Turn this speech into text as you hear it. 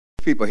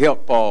people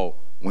helped Paul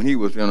when he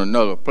was in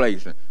another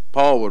place. And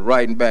Paul was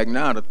writing back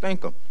now to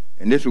thank them.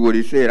 And this is what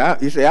he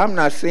said. He said, I'm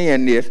not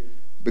saying this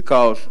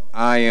because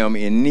I am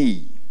in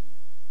need.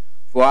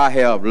 For I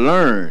have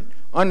learned,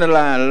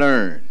 underline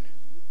learned.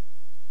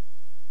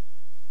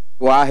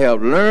 For I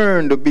have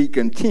learned to be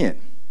content,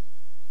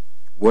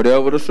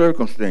 whatever the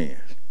circumstance.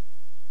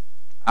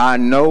 I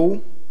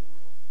know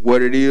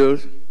what it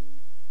is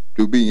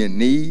to be in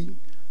need.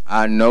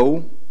 I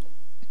know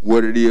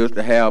what it is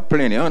to have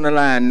plenty.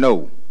 Underline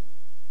know.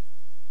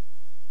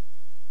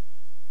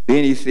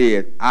 Then he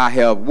said, I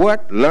have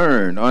what?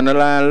 Learned.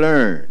 Underline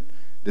learned.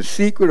 The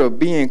secret of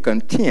being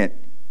content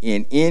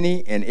in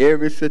any and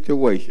every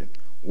situation,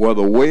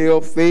 whether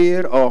well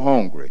fed or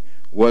hungry,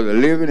 whether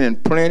living in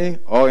plenty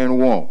or in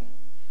want.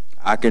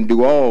 I can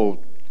do all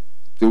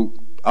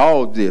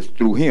this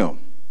through him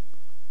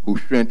who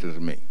strengthens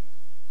me.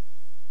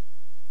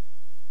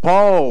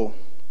 Paul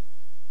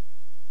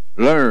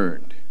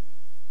learned.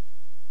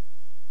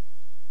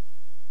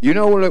 You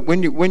know,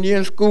 when you're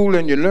in school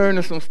and you're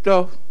learning some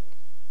stuff,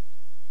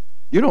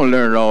 you don't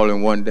learn it all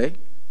in one day.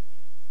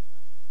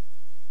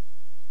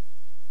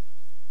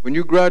 When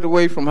you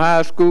graduate from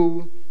high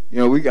school, you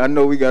know, I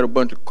know we got a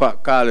bunch of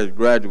college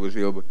graduates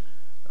here, but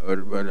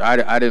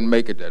I didn't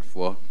make it that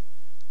far.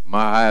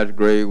 My highest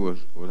grade was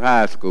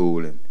high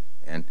school,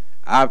 and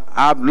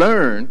I've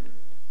learned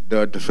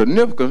the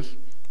significance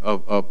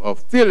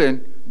of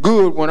feeling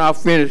good when I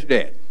finished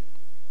that.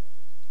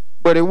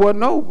 But it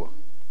wasn't over.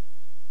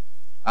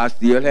 I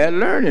still had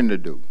learning to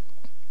do.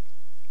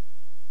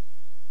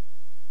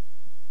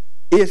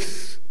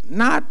 It's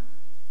not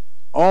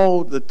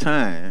all the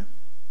time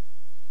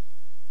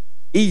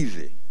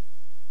easy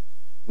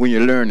when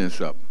you're learning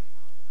something.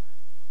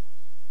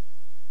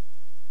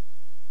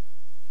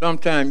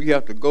 Sometimes you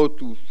have to go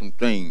through some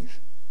things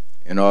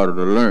in order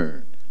to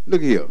learn.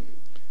 Look here.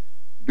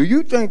 Do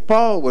you think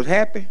Paul was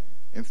happy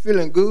and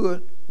feeling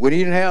good when he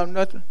didn't have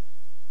nothing?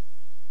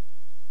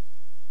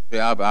 See,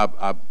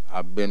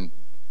 I've been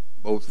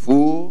both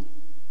full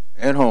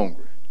and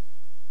hungry.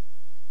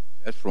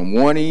 That's from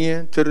one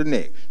end to the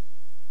next.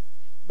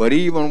 But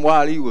even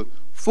while he was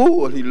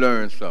full, he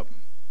learned something.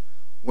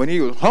 When he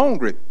was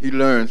hungry, he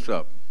learned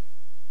something.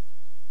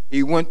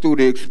 He went through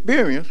the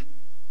experience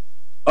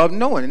of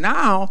knowing.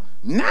 Now,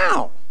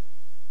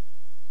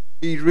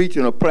 he's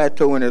reaching a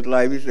plateau in his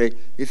life.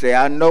 He say,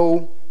 I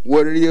know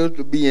what it is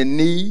to be in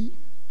need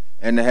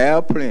and to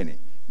have plenty.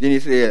 Then he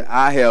said,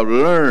 I have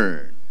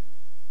learned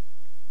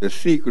the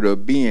secret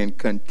of being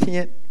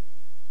content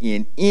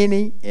in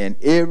any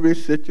and every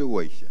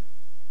situation.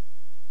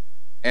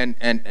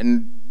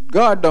 And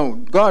God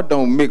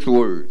don't mix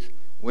words.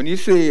 When he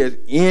says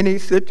any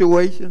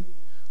situation,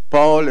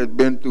 Paul has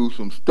been through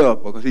some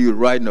stuff because he was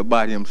writing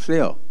about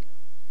himself.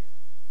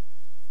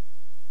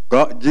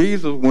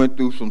 Jesus went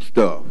through some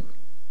stuff.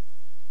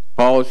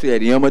 Paul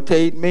said,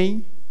 imitate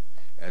me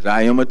as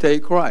I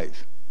imitate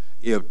Christ.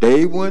 If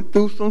they went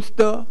through some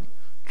stuff,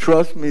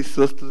 trust me,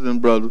 sisters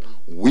and brothers,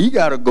 we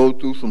got to go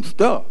through some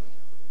stuff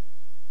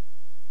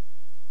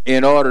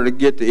in order to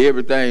get to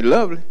everything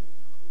lovely.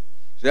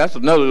 See, that's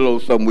another little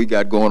something we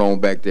got going on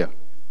back there.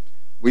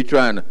 We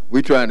trying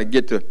to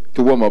get to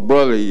where my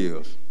brother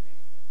is,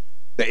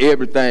 the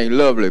everything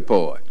lovely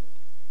part.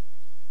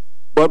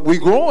 But we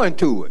growing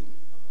to it.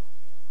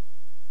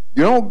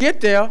 You don't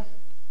get there.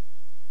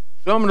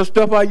 Some of the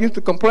stuff I used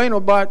to complain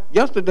about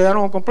yesterday, I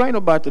don't complain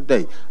about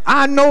today.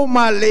 I know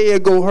my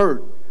leg go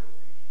hurt.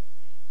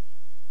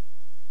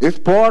 It's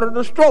part of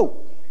the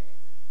stroke.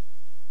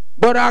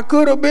 But I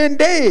could have been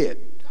dead.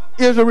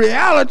 It's a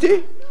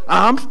reality.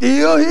 I'm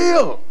still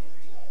here.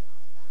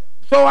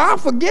 So I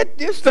forget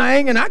this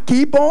thing and I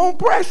keep on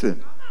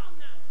pressing.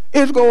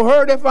 It's going to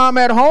hurt if I'm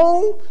at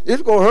home.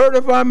 It's going to hurt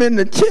if I'm in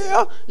the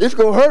chair. It's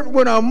going to hurt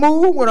when I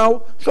move.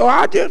 So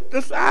I just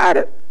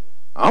decided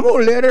I'm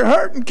going to let it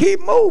hurt and keep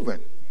moving.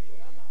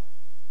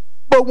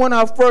 But when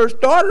I first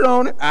started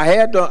on it, I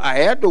had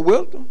the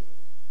wisdom.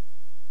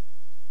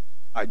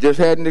 I just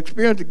had an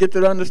experience to get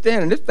to the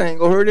understanding. This thing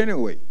going to hurt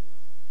anyway.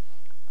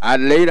 I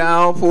lay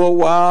down for a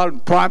while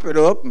and prop it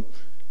up, and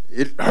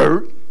it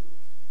hurt.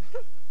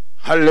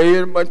 I lay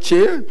in my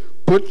chair,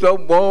 put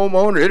some warm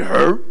on it, it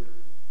hurt.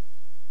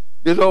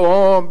 This old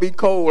arm be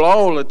cold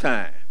all the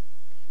time.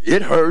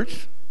 It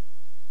hurts.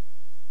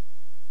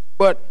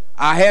 But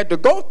I had to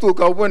go through it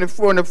because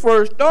when it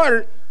first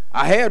started,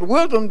 I had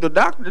wisdom. The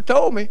doctor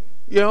told me,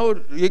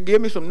 you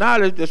give me some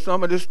knowledge that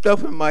some of this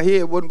stuff in my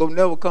head wasn't going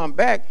to never come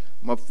back.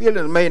 My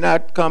feelings may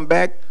not come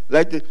back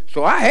like this.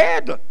 So I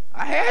had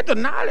the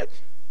knowledge.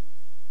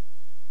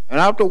 And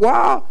after a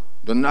while,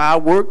 I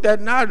worked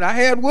that knowledge. I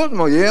had wisdom.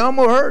 Yeah, I'm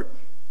going to hurt.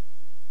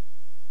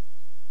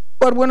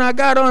 But when I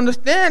got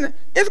understanding,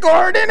 it's going to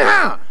hurt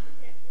anyhow.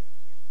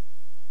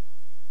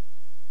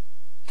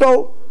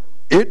 So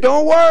it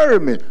don't worry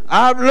me.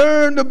 I've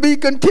learned to be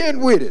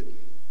content with it.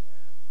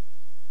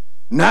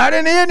 Not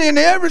in any and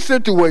every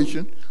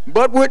situation,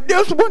 but with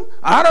this one,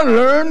 I done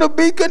learned to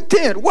be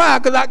content. Why?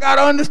 Because I got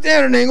to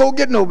understand it ain't going to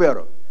get no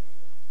better.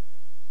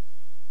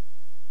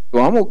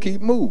 So I'm going to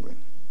keep moving.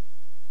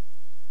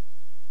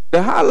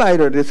 The highlight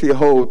of this here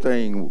whole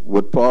thing,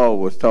 what Paul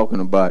was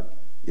talking about,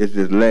 is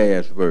this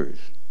last verse,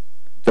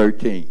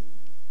 13.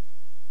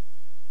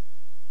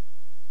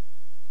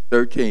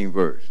 13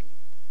 verse.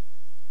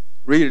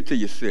 Read it to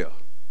yourself.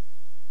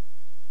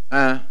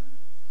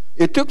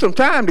 It took some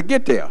time to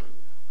get there.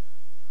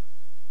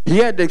 He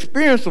had to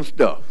experience some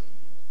stuff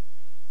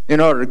in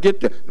order to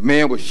get there. The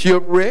man was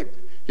shipwrecked.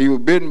 He was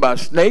bitten by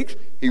snakes.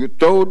 He was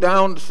thrown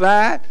down the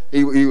side.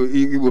 He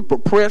was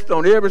pressed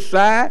on every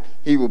side.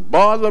 He was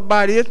bothered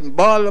by this and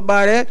bothered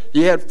by that.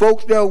 He had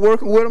folks there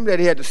working with him that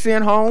he had to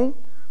send home.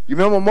 You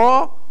remember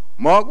Mark?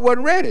 Mark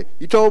wasn't ready.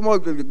 He told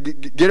Mark,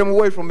 get him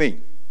away from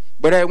me.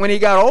 But when he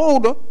got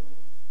older,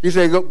 he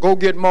said, go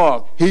get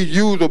Mark. He's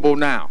usable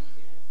now.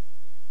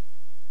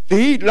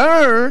 See, he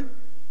learned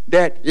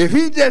that if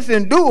he just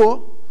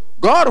endure,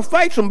 God will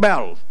fight some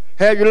battles.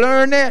 Have you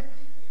learned that?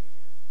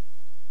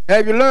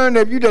 Have you learned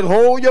that if you just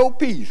hold your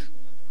peace,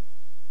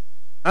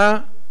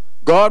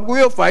 God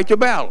will fight your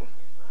battle.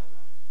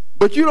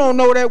 But you don't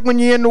know that when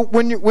you're in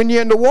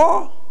the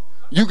war.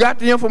 You got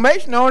the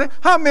information on it.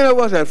 How many of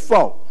us have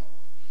fought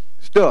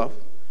stuff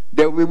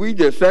that we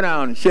just sit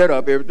down and shut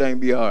up, everything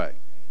be all right?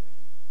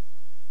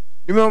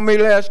 You remember me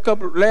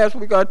last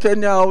week I was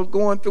telling you I was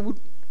going through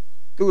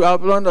I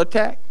was under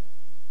attack?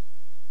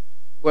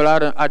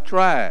 Well, I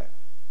tried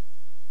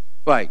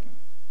fighting.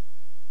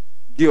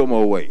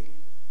 Gilmore way.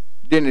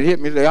 Then it hit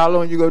me and said, how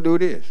long you gonna do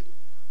this?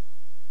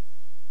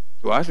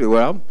 So I said,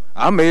 well,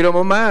 I made up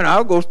my mind,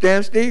 I'll go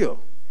stand still.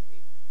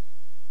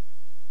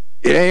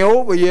 It ain't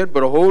over yet,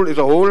 but it's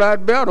a whole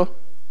lot better.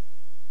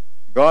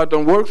 God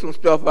done work some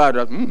stuff out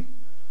of it.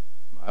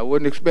 I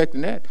wasn't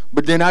expecting that.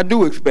 But then I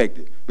do expect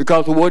it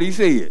because of what he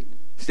said.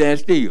 Stand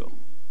still.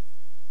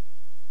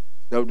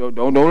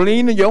 Don't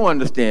lean to your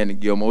understanding,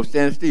 Gilmore.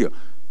 Stand still.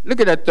 Look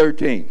at that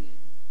 13.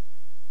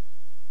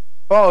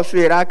 Paul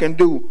said, I can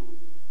do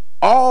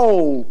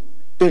all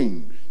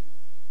things.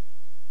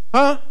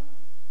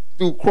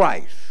 Through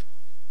Christ,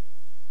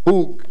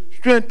 who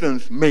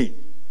strengthens me.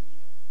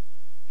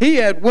 He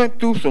had went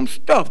through some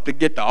stuff to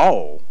get to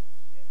all.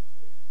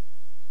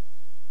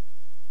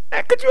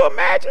 Now, could you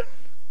imagine?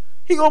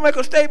 He gonna make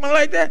a statement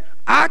like that?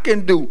 I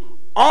can do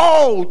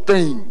all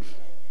things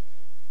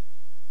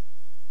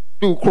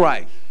through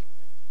Christ.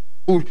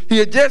 Who he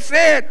had just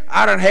said,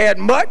 I done had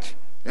much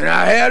and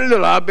I had a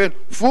little. I've been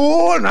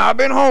full and I've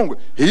been hungry.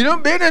 He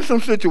done been in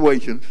some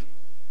situations.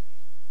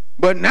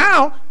 But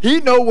now he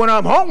know when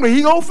I'm hungry,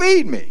 he gonna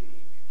feed me.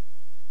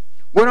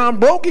 When I'm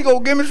broke, he gonna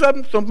give me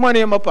some money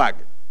in my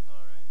pocket.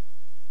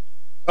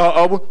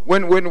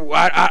 When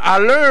I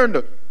learned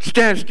to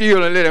stand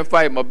still and let him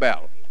fight my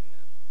battle.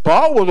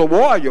 Paul was a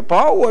warrior.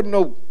 Paul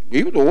wasn't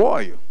he was a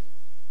warrior.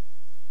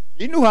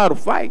 He knew how to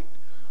fight.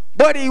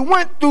 But he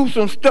went through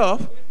some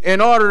stuff in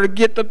order to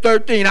get to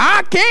 13.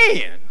 I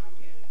can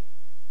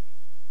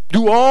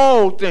do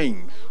all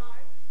things.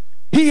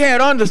 He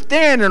had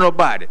understanding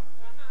about it.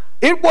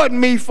 It wasn't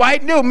me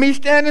fighting, it was me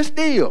standing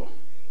still.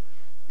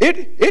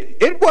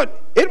 It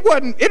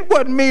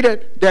wasn't me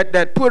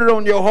that put it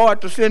on your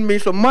heart to send me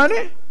some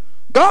money.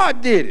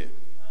 God did it.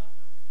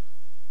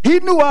 He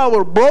knew I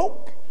was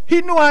broke.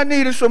 He knew I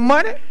needed some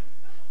money.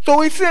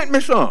 So he sent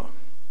me some.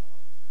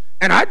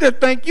 And I just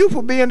thank you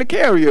for being the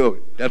carrier of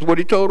it. That's what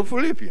he told the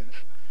Philippians.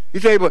 He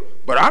said,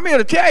 but I'm here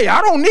to tell you,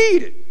 I don't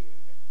need it.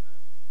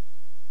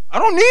 I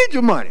don't need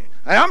your money.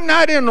 I'm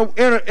not in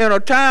a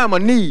time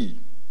of need.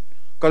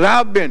 Because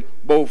I've been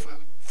both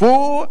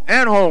full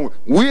and hungry,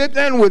 with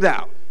and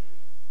without.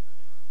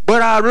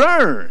 But I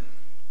learned,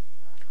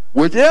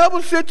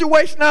 whichever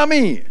situation I'm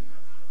in,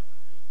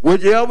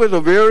 whichever is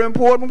a very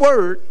important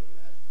word,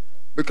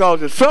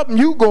 because it's something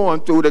you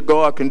going through that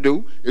God can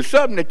do. It's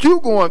something that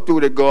you going through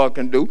that God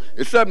can do.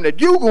 It's something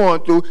that you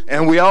going through,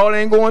 and we all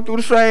ain't going through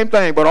the same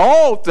thing, but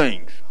all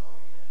things.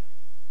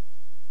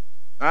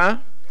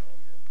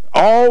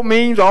 All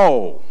means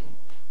all.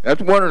 That's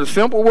one of the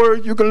simple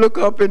words you can look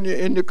up in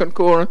your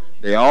concordance.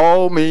 They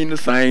all mean the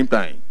same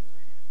thing.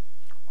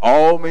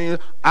 All means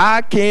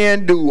I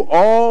can do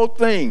all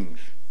things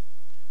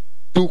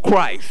through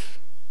Christ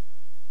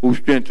who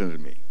strengthens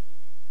me.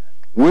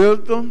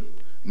 Wisdom,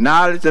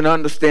 knowledge, and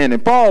understanding.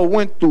 Paul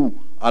went through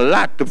a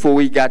lot before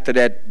he got to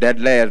that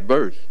last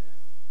verse.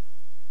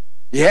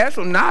 He had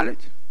some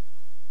knowledge.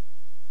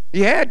 He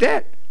had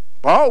that.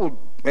 Paul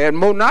had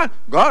more knowledge.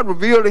 God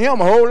revealed to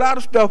him a whole lot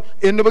of stuff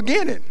in the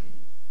beginning.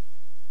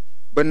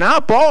 But now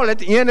Paul at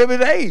the end of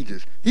his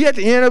ages, he had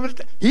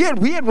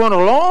run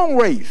a long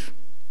race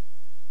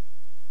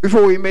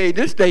before he made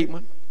this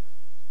statement.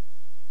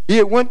 He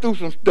had went through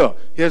some stuff.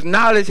 His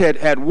knowledge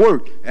had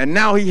worked, and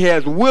now he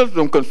has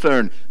wisdom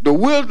concerned. The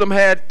wisdom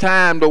had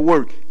time to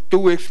work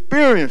through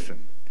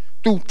experiencing,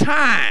 through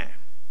time.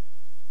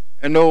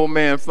 And the old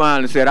man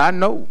finally said, I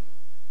know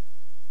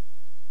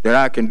that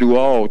I can do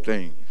all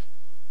things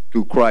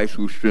through Christ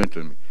who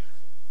strengthens me.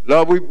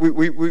 Lord,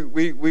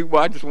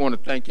 I just want to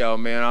thank y'all,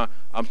 man.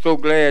 I'm so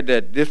glad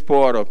that this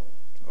part of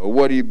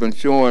what he's been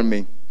showing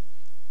me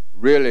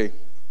really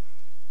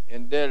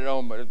embedded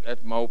on.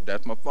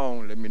 That's my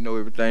phone. Let me know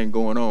everything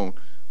going on.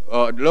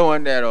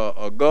 knowing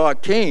that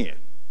God can.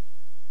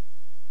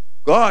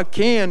 God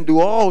can do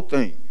all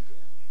things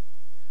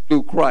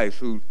through Christ,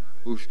 who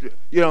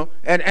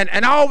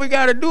and all we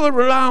got to do is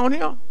rely on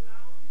him.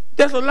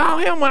 Just allow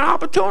him an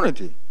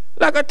opportunity.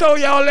 Like I told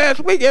y'all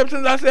last week, ever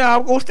since I said I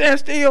was going to stand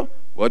still,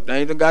 well,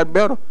 things have got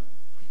better.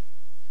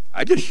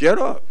 I just shut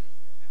up.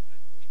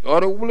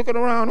 Started looking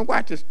around and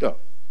watching stuff.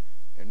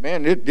 And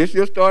man, this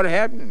just started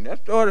happening. That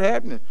started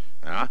happening.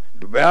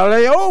 The battle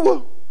ain't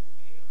over.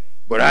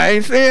 But I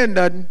ain't saying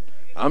nothing.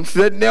 I'm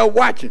sitting there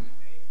watching.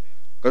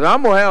 Because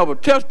I'm going to have a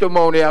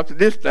testimony after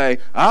this thing.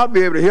 I'll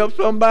be able to help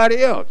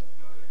somebody else.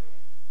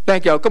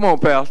 Thank y'all. Come on,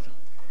 Pastor.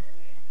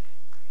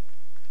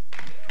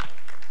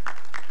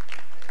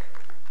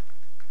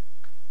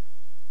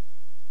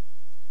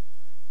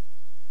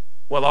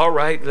 Well, all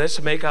right.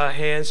 Let's make our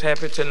hands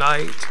happy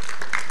tonight.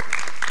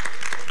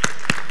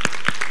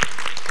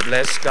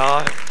 Bless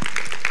God.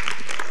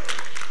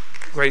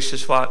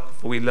 Gracious Father,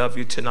 we love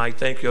you tonight.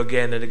 Thank you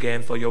again and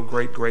again for your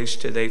great grace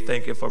today.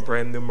 Thank you for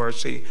brand new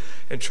mercy.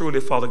 And truly,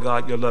 Father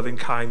God, your loving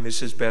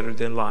kindness is better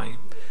than life.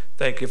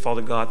 Thank you,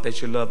 Father God,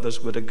 that you loved us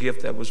with a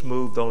gift that was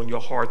moved on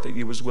your heart, that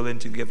you was willing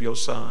to give your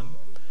son.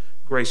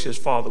 Gracious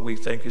Father, we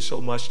thank you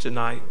so much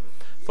tonight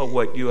for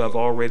what you have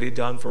already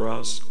done for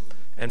us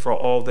and for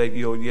all that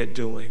you're yet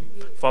doing.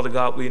 Father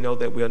God, we know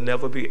that we'll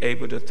never be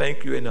able to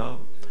thank you enough,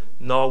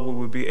 nor will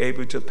we be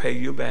able to pay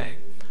you back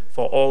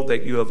for all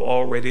that you have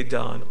already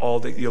done, all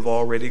that you have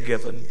already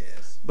given.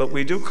 But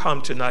we do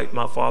come tonight,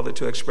 my Father,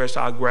 to express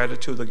our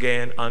gratitude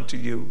again unto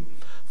you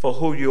for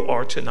who you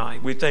are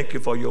tonight. We thank you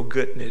for your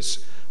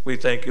goodness. We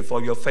thank you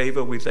for your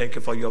favor. We thank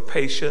you for your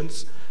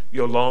patience,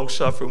 your long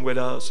suffering with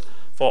us,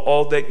 for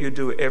all that you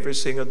do every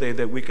single day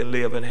that we can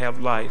live and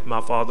have life.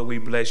 My Father, we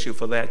bless you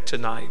for that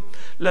tonight.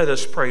 Let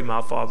us pray,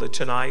 my Father,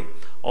 tonight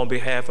on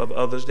behalf of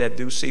others that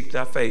do seek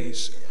thy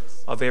face,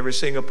 of every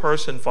single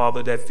person,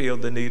 Father, that feel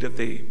the need of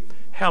thee.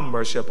 Have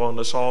mercy upon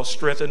us all.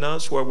 Strengthen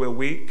us where we're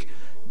weak.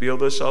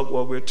 Build us up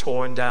where we're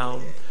torn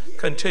down.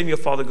 Continue,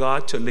 Father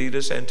God, to lead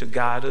us and to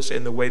guide us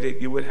in the way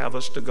that you would have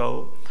us to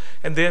go.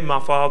 And then, my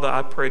Father,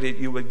 I pray that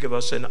you would give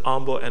us an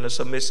humble and a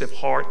submissive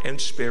heart and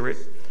spirit,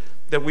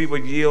 that we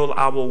would yield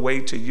our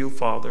way to you,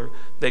 Father,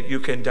 that you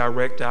can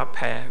direct our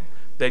path,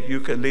 that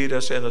you can lead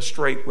us in a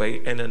straight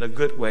way and in a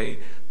good way,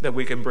 that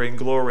we can bring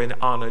glory and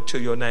honor to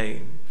your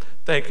name.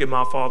 Thank you,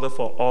 my Father,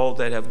 for all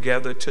that have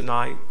gathered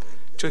tonight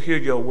to hear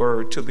your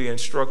word, to be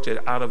instructed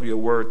out of your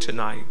word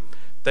tonight.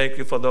 Thank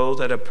you for those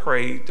that have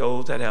prayed,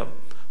 those that have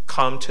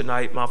come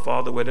tonight, my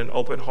Father, with an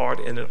open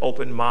heart and an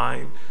open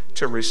mind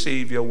to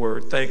receive your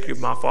word. Thank you,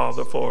 my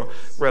Father, for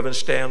Reverend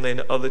Stanley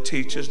and other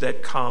teachers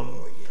that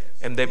come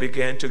and they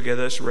began to get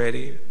us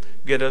ready,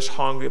 get us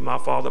hungry, my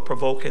Father,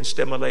 provoke and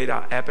stimulate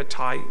our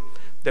appetite,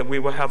 that we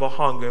will have a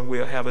hunger and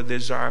we'll have a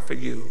desire for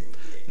you.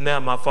 Now,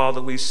 my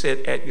Father, we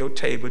sit at your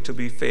table to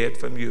be fed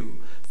from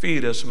you.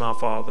 Feed us, my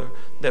Father,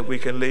 that we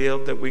can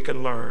live, that we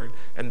can learn,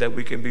 and that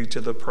we can be to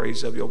the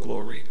praise of your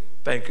glory.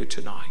 Thank you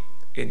tonight.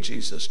 In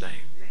Jesus'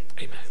 name,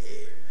 amen.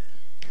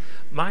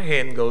 My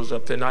hand goes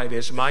up tonight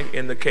as my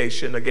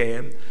indication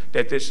again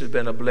that this has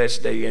been a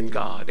blessed day in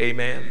God.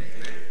 Amen.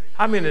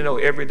 How many know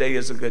every day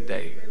is a good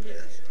day?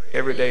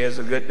 Every day is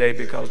a good day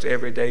because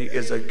every day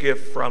is a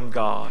gift from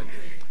God.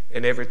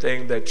 And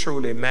everything that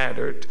truly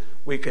mattered,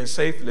 we can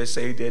safely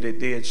say that it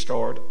did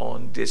start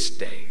on this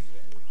day.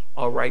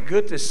 All right,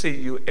 good to see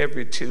you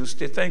every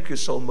Tuesday. Thank you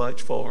so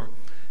much for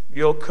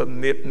your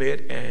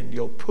commitment and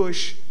your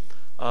push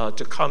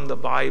to come to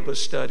Bible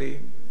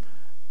study.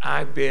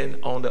 I've been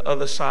on the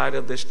other side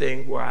of this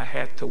thing where I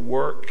had to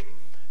work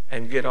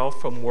and get off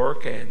from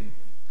work and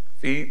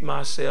feed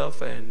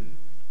myself and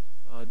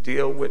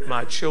deal with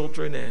my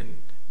children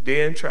and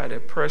then try to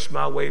press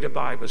my way to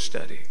Bible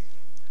study.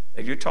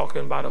 And you're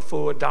talking about a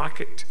full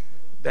docket.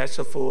 That's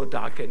a full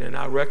docket. And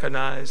I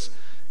recognize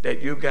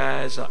that you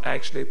guys are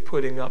actually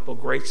putting up a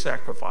great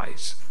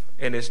sacrifice.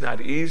 And it's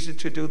not easy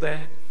to do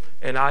that.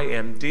 And I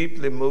am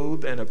deeply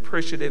moved and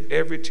appreciative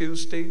every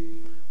Tuesday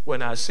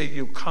when I see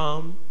you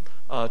come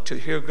to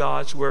hear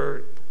God's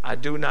word. I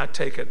do not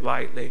take it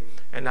lightly.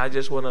 And I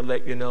just want to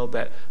let you know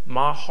that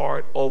my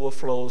heart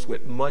overflows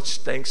with much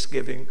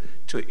thanksgiving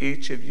to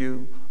each of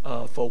you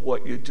for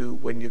what you do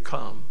when you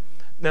come.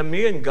 Now,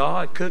 me and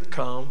God could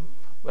come,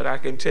 but I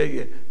can tell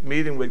you,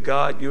 meeting with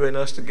God, you and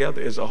us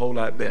together, is a whole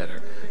lot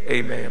better.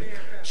 Amen.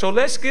 So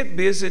let's get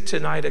busy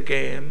tonight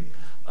again.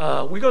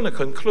 We're going to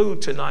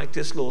conclude tonight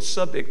this little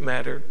subject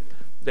matter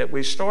that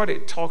we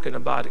started talking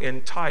about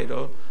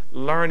entitled,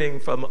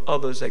 Learning from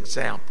Others'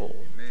 Example.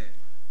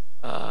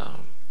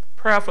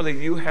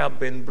 Prayerfully, you have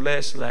been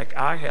blessed like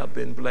I have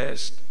been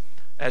blessed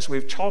as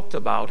we've talked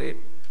about it.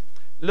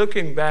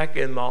 Looking back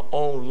in my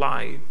own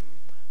life,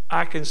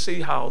 I can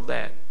see how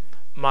that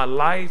my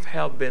life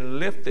have been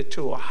lifted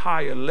to a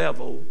higher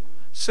level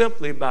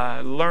simply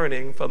by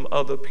learning from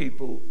other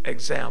people's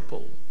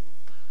example.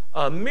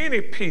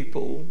 Many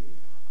people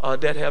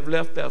that have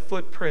left their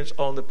footprints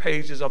on the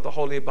pages of the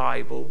Holy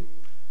Bible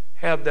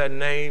have their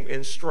name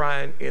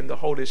enshrined in the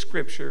Holy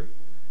Scripture.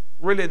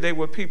 Really, they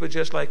were people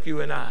just like you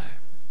and I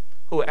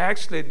who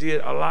actually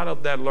did a lot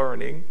of their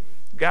learning,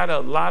 got a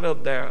lot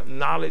of their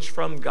knowledge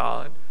from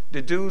God,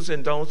 the do's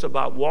and don'ts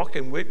about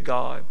walking with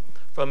God,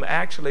 from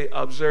actually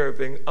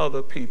observing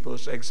other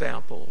people's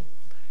example.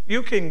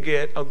 You can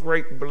get a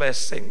great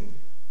blessing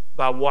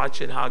by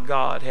watching how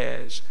God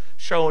has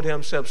shown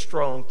himself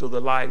strong through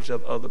the lives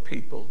of other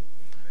people.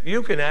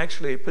 You can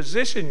actually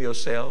position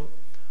yourself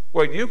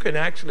where you can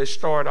actually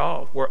start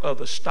off where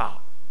others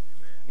stop.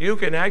 You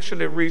can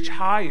actually reach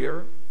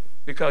higher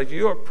because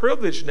you're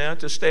privileged now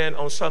to stand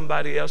on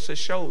somebody else's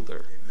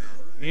shoulder.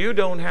 You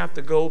don't have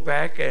to go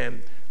back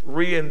and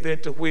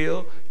reinvent the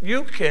wheel.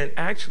 You can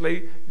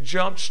actually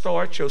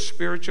jumpstart your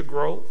spiritual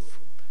growth.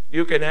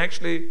 You can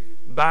actually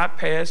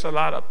bypass a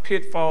lot of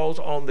pitfalls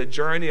on the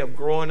journey of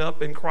growing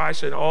up in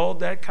Christ and all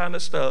that kind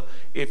of stuff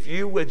if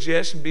you would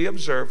just be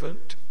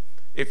observant,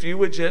 if you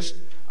would just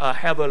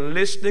have a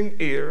listening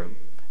ear,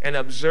 an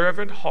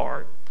observant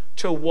heart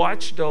to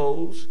watch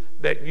those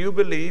that you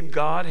believe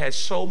God has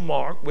so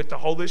marked with the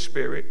Holy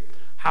Spirit,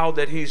 how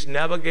that he's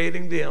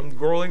navigating them,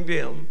 growing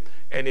them.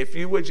 And if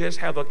you would just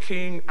have a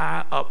keen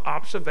eye of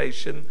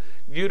observation,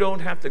 you don't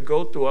have to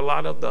go through a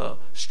lot of the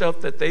stuff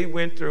that they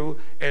went through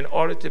in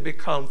order to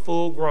become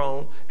full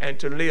grown and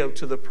to live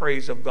to the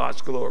praise of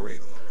God's glory.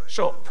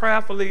 So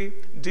prayerfully,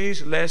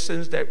 these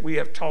lessons that we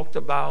have talked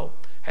about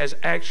has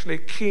actually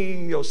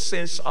keened your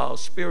sense of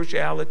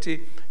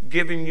spirituality,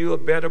 giving you a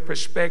better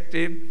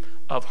perspective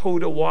of who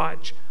to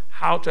watch,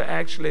 how to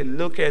actually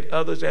look at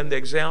others and the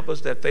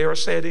examples that they are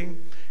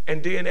setting.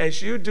 And then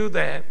as you do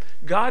that,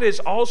 God is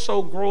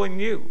also growing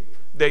you,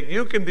 that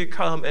you can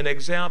become an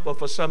example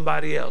for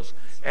somebody else.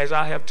 As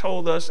I have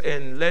told us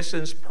in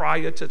lessons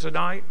prior to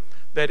tonight,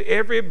 that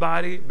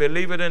everybody,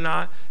 believe it or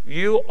not,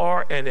 you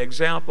are an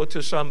example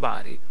to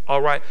somebody.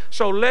 All right?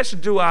 So let's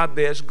do our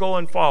best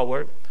going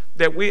forward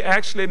that we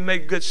actually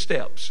make good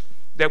steps,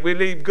 that we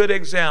leave good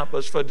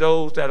examples for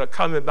those that are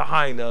coming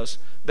behind us,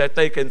 that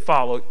they can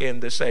follow in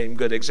the same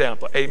good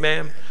example.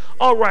 Amen?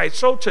 All right,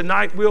 so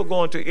tonight we're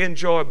going to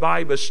enjoy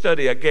Bible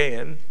study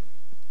again.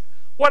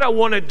 What I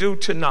want to do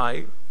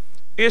tonight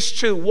is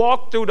to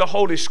walk through the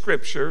Holy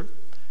Scripture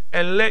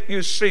and let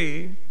you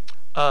see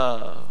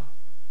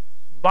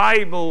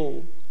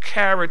Bible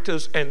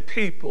characters and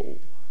people,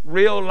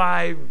 real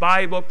life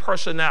Bible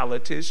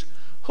personalities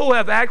who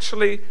have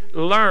actually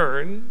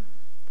learned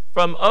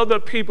from other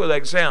people's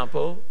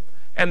example,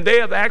 and they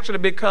have actually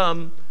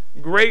become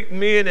great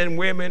men and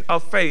women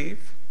of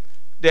faith.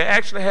 They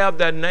actually have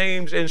their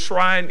names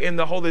enshrined in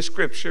the Holy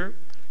Scripture.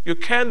 You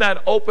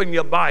cannot open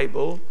your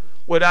Bible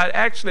without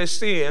actually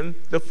seeing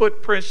the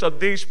footprints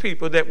of these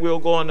people that we're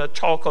going to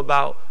talk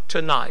about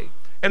tonight.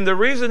 And the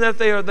reason that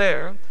they are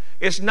there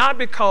is not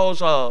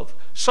because of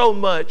so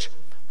much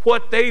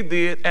what they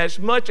did as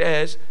much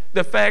as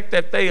the fact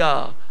that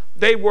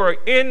they were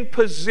in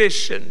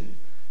position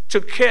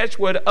to catch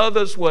what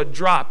others were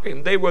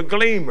dropping. They were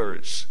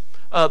gleaners.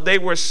 They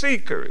were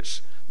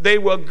seekers. They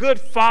were good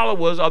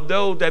followers of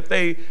those that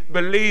they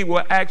believed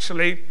were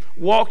actually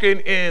walking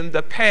in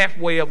the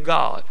pathway of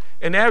God.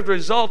 And as a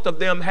result of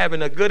them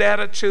having a good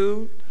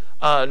attitude,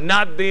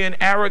 not being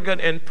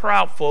arrogant and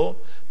proudful,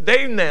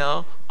 they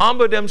now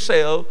humble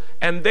themselves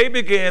and they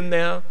began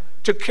now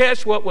to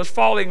catch what was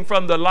falling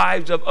from the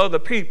lives of other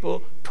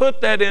people,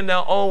 put that in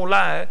their own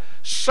life,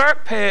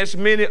 surpass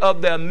many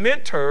of their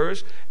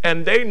mentors,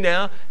 and they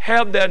now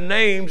have their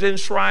names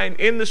enshrined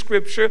in the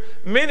Scripture.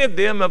 Many of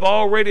them have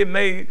already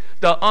made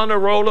the honor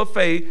roll of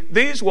faith.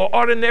 These were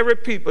ordinary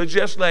people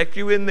just like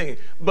you and me,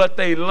 but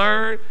they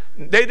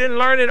didn't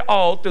learn it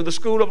all through the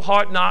school of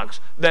hard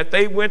knocks that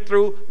they went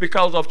through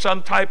because of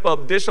some type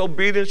of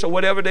disobedience or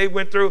whatever they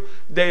went through.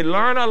 They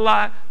learn a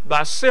lot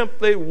by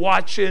simply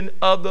watching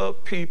other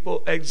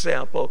people's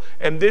example.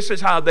 And this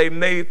is how they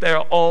made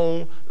their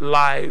own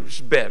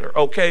lives better,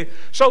 okay?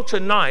 So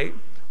tonight,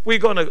 we're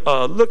going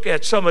to look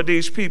at some of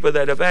these people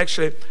that have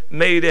actually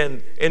made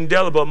an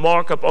indelible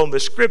markup on the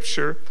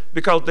Scripture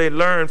because they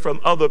learned from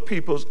other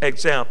people's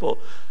example.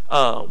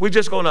 We're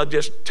just going to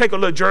just take a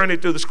little journey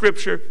through the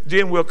Scripture,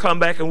 then we'll come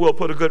back and we'll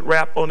put a good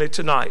wrap on it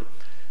tonight.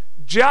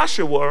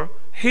 Joshua,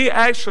 he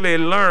actually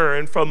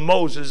learned from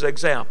Moses'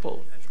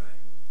 example. That's right.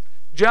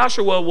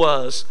 Joshua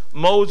was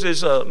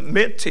Moses'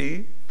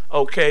 mentee,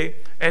 okay,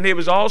 and he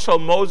was also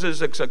Moses'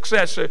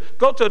 successor.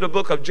 Go to the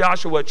book of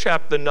Joshua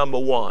chapter number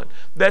 1.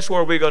 That's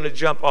where we're going to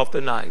jump off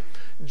tonight.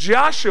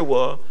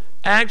 Joshua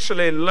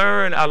actually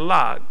learned a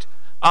lot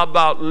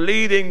about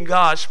leading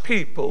God's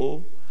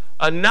people,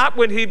 not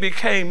when he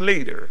became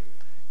leader.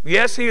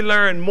 Yes, he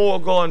learned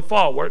more going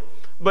forward,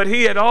 but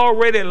he had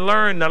already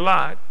learned a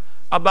lot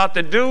about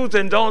the do's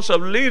and don'ts of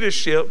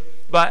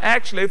leadership by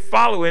actually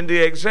following the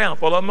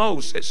example of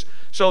Moses.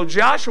 So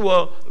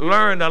Joshua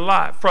learned a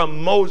lot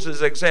from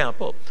Moses'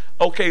 example.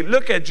 Okay,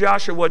 look at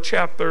Joshua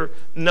chapter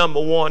number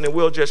 1, and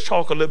we'll just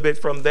talk a little bit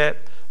from that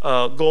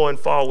going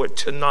forward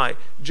tonight.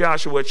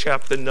 Joshua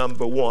chapter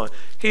number 1.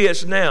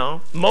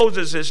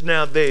 Moses is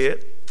now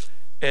dead,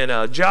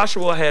 and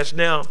Joshua has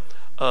now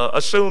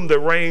assumed the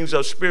reins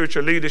of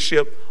spiritual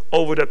leadership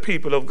over the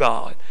people of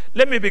God.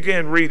 Let me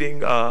begin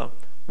reading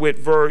with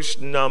verse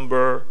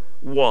number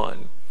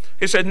 1.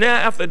 He said, now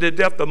after the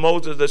death of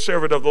Moses, the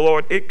servant of the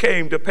Lord, it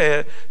came to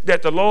pass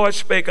that the Lord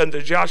spake unto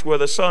Joshua,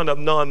 the son of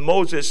Nun,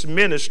 Moses'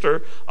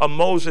 minister, a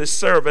Moses'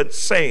 servant,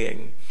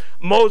 saying,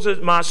 Moses,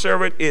 my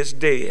servant, is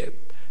dead.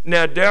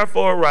 Now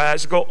therefore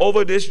arise, go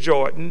over this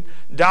Jordan,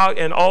 thou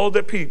and all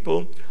the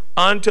people,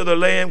 unto the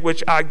land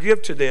which I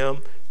give to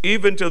them,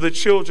 even to the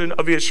children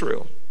of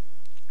Israel.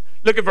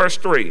 Look at verse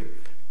 3.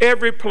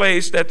 Every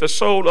place that the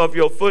sole of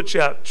your foot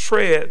shall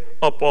tread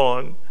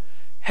upon,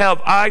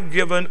 have I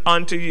given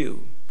unto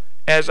you,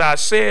 as I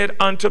said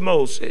unto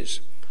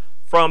Moses,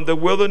 from the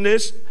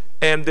wilderness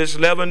and this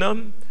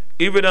Lebanon,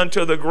 even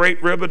unto the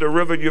great river, the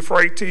river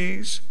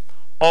Euphrates,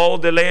 all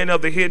the land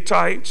of the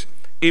Hittites,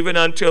 even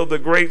until the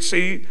great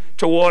sea,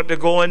 toward the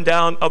going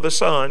down of the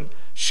sun,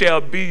 shall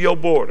be your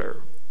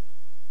border.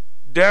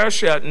 There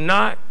shall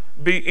not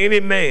be any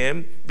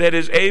man that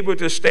is able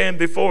to stand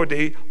before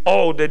thee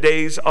all the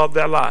days of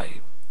thy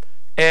life.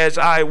 As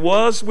I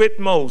was with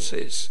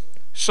Moses,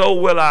 so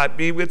will I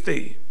be with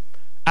thee.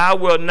 I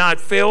will not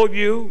fail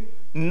you,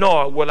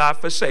 nor will I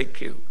forsake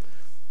you.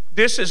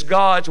 This is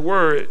God's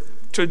word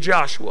to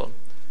Joshua.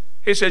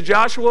 He said,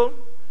 Joshua,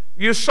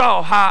 you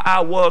saw how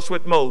I was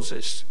with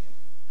Moses.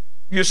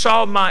 You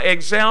saw my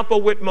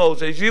example with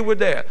Moses. You were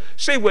there.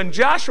 See, when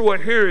Joshua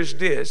hears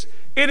this,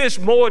 it is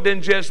more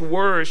than just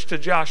words to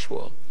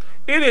Joshua.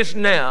 It is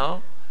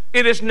now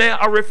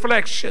a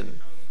reflection,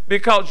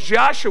 because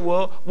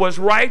Joshua was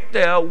right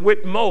there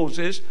with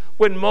Moses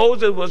when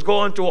Moses was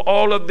going through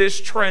all of this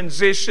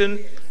transition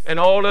and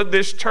all of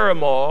this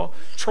turmoil,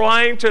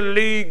 trying to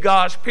lead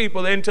God's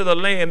people into the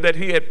land that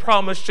he had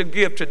promised to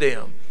give to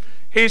them.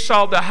 He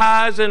saw the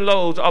highs and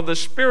lows of the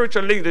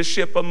spiritual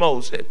leadership of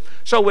Moses.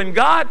 So when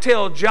God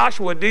tells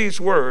Joshua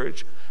these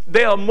words,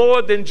 they are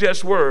more than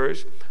just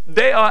words.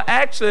 They are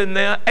actually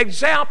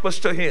examples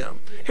to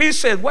him. He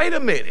said, wait a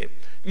minute,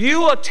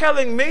 you are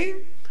telling me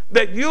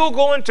that you're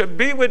going to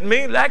be with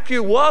me like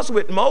you was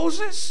with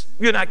Moses?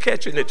 You're not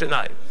catching it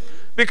tonight.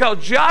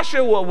 Because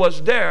Joshua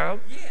was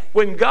there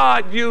when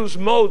God used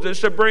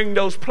Moses to bring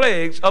those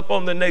plagues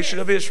upon the nation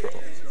of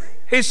Israel.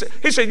 He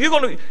said, you're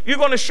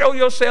going to show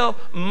yourself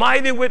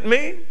mighty with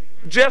me,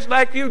 just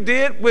like you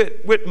did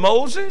with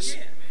Moses?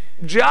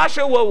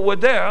 Joshua was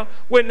there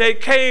when they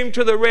came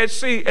to the Red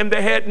Sea and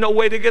they had no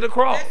way to get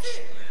across.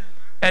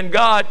 And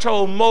God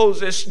told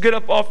Moses, get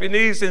up off your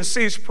knees and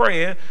cease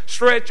praying,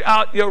 stretch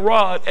out your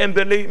rod and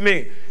believe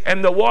me.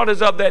 And the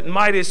waters of that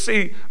mighty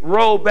sea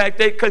rolled back.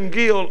 They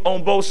congealed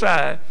on both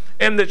sides.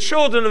 And the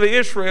children of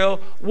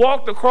Israel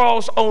walked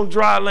across on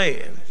dry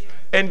land.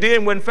 And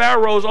then when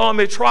Pharaoh's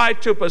army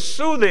tried to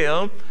pursue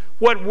them,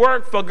 what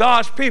worked for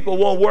God's people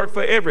won't work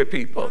for every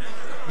people.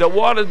 The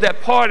waters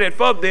that parted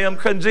for them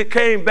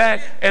came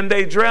back and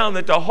they drowned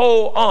the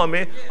whole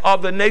army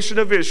of the nation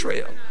of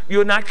Israel.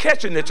 You're not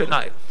catching it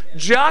tonight.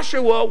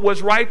 Joshua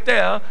was right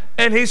there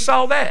and he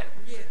saw that.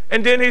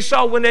 And then he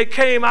saw when they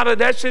came out of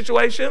that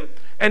situation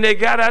and they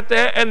got out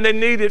there and they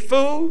needed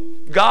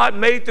food, God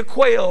made the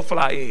quail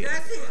fly in.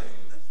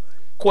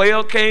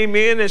 Quail came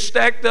in and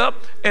stacked up,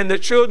 and the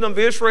children of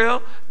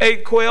Israel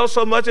ate quail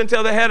so much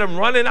until they had them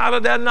running out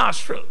of their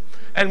nostril.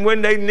 And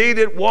when they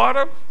needed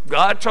water,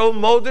 God told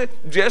Moses,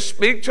 just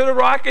speak to the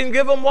rock and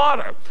give them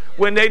water.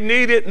 When they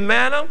needed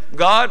manna,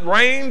 God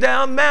rained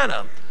down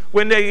manna.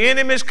 When their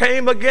enemies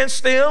came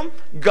against them,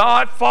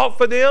 God fought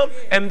for them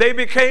and they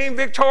became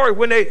victorious.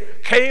 When they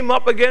came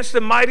up against the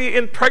mighty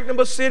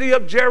impregnable city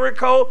of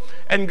Jericho,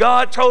 and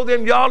God told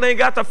them, y'all ain't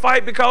got to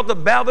fight because the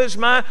battle is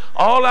mine.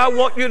 All I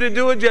want you to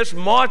do is just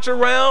march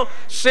around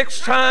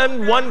 6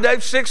 times, 1 day,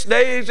 6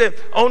 days, and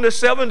on the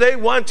 7th day,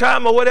 1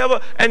 time or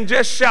whatever, and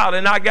just shout,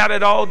 and I got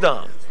it all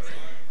done.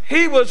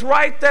 He was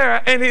right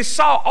there and he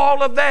saw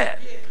all of that.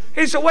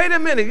 He said, wait a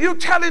minute, you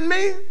telling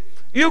me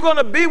you're going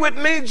to be with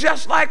me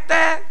just like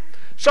that?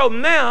 So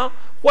now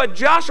what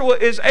Joshua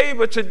is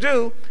able to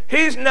do,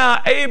 he's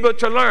now able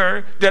to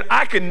learn that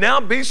I can now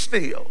be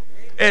still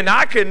and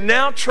I can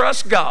now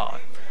trust God.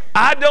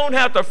 I don't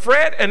have to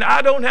fret and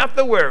I don't have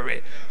to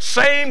worry.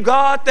 Same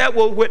God that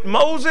was with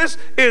Moses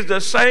is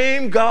the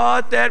same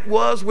God that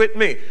was with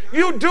me.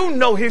 You do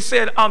know he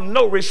said, I'm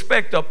no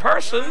respecter of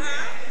person.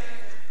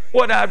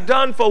 What I've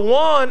done for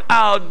one,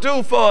 I'll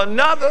do for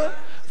another.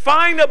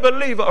 Find a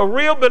believer, a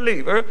real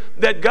believer,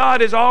 that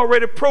God has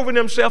already proven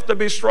himself to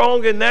be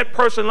strong in that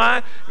person's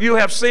life. You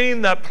have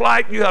seen the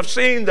plight, you have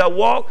seen the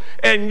walk,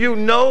 and you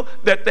know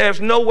that there's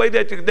no way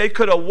that they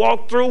could have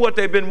walked through what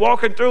they've been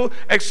walking through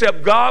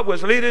except God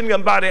was leading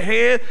them by the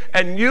hand,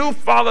 and you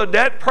follow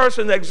that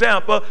person's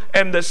example,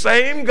 and the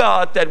same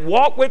God that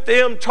walked with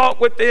them,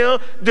 talked with them,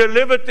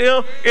 delivered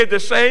them, is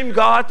the same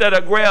God that'll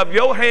grab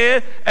your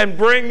hand and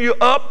bring you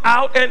up,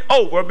 out, and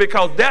over,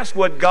 because that's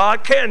what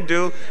God can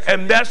do,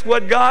 and that's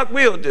what God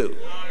will do.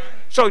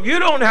 So you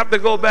don't have to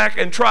go back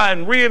and try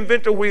and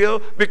reinvent the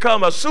wheel,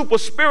 become a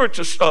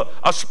spiritual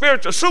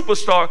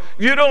superstar.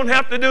 You don't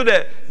have to do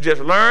that.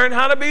 Just learn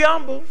how to be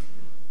humble.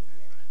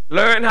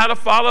 Learn how to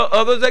follow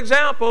others'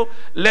 example.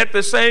 Let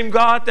the same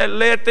God that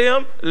led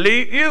them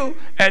lead you,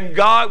 and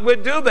God will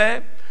do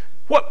that.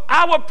 What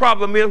our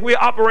problem is, we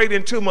operate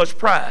in too much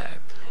pride.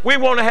 We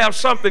want to have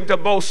something to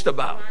boast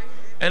about.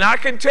 And I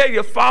can tell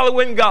you,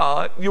 following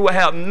God, you will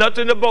have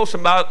nothing to boast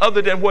about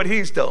other than what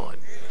he's done.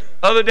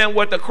 Other than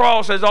what the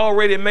cross has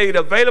already made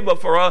available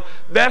for us.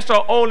 That's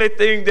the only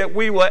thing that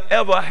we will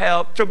ever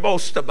have to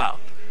boast about.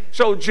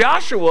 So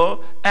Joshua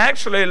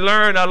actually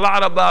learned a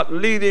lot about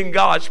leading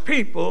God's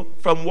people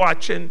from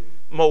watching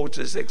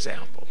Moses'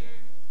 example.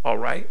 All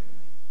right?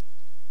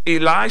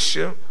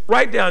 Elisha,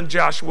 write down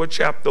Joshua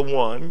chapter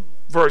 1,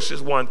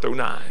 verses 1 through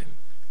 9.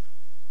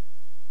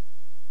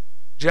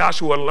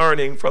 Joshua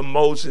learning from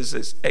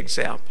Moses'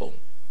 example.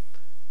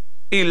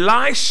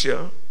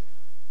 Elisha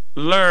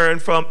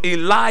learned from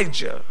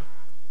Elijah's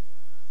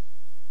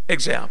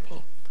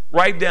example.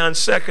 Write down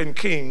 2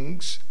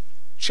 Kings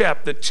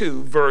chapter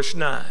 2, verse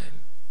 9.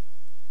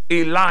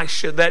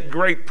 Elisha, that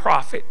great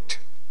prophet,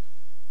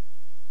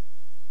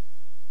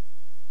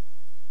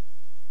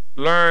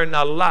 learned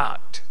a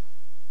lot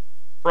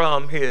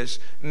from his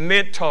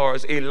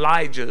mentors,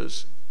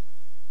 Elijah's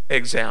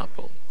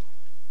example.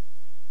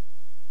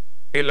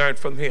 He learned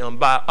from him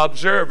by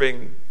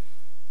observing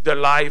the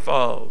life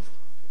of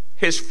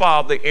his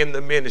father in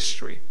the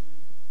ministry.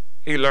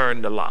 He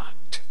learned a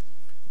lot.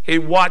 He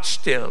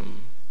watched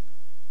him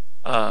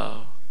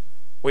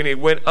when he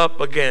went up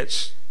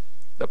against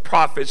the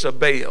prophets of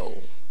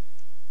Baal.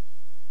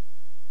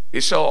 He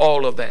saw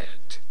all of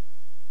that.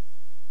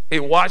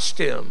 He watched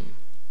him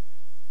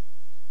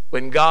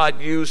when God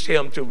used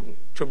him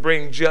to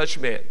bring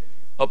judgment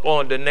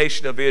upon the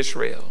nation of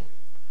Israel.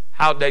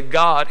 How that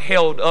God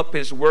held up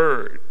his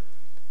word.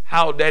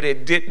 How that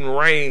it didn't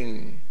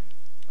rain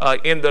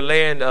in the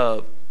land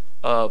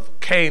of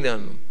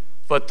Canaan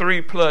for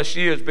 3+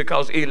 years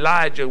because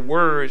Elijah's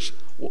words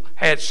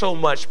had so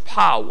much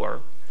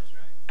power,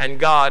 and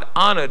God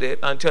honored it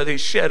until he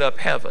shut up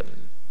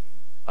heaven.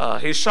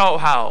 He saw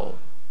how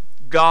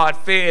God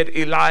fed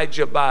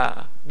Elijah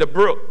by the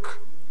brook,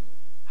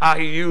 how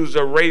he used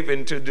a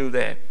raven to do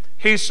that.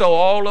 He saw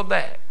all of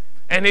that,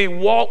 and he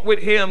walked with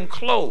him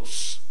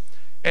close,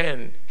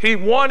 and he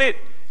wanted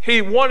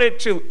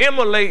to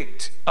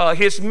emulate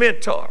his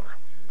mentor,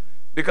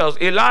 because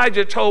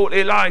Elijah told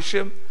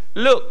Elisha,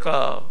 look,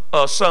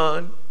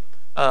 son,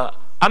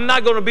 I'm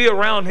not going to be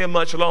around here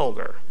much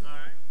longer.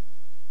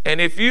 And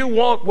if you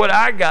want what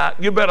I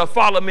got, you better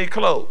follow me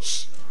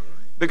close,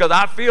 because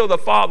I feel the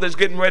Father's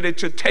getting ready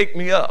to take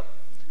me up.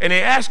 And he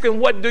asked him,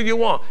 what do you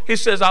want? He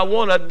says, I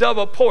want a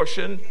double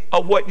portion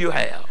of what you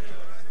have.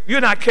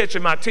 You're not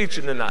catching my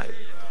teaching tonight.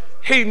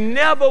 He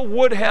never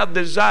would have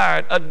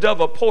desired a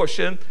double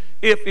portion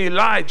if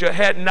Elijah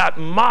had not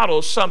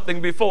modeled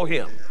something before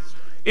him.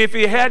 If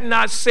he had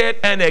not set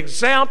an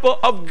example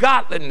of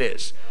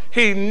godliness,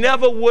 he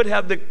never would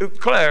have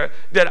declared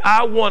that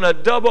I want a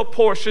double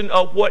portion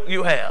of what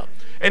you have.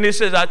 And he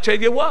says, I tell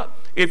you what,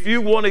 if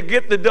you want to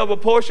get the double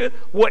portion,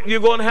 what you're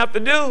going to have to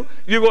do,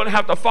 you're going to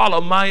have to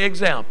follow my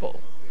example.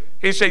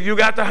 He said, you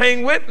got to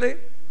hang with me.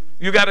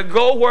 You got to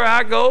go where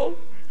I go,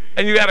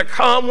 and you got to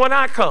come when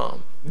I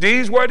come.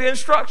 These were the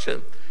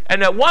instructions.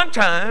 And at one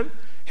time,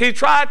 he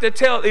tried to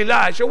tell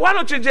Elijah, why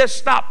don't you just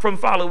stop from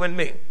following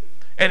me?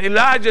 And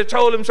Elijah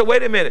told him, so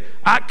wait a minute,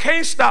 I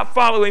can't stop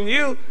following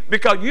you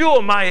because you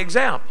are my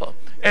example.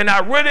 And I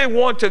really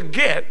want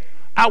to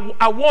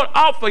I want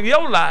off of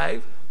your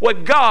life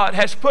what God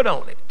has put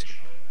on it.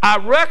 I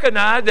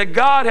recognize that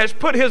God has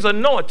put his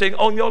anointing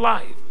on your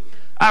life.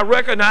 I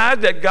recognize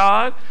that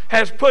God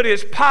has put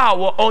his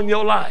power on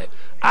your life.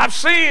 I've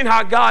seen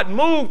how God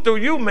moved through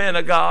you, man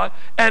of God,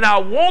 and I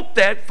want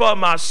that for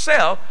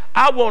myself.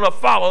 I want to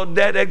follow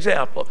that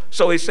example.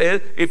 So he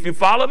says, if you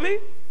follow me,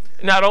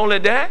 not only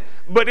that,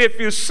 but if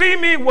you see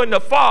me when the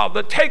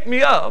Father take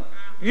me up,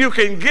 you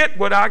can get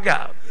what I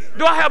got.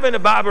 Do I have any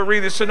Bible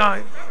readers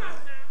tonight?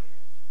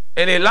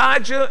 And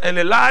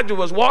Elijah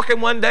was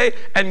walking one day,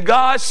 and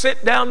God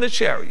sent down the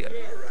chariot.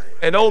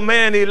 And old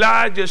man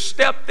Elijah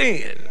stepped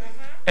in.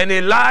 And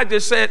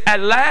Elijah said, at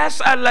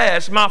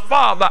last, my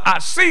Father, I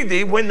see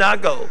thee when I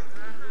go.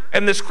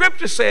 And the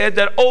scripture said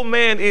that old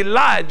man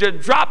Elijah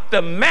dropped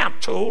the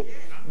mantle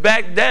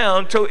back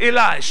down to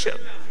Elisha.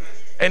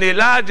 And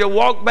Elijah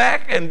walked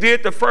back and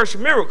did the first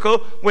miracle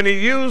when he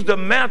used the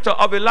mantle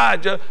of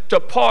Elijah to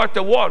part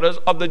the waters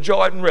of the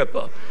Jordan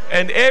River.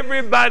 And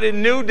everybody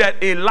knew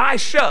that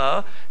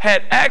Elisha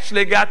had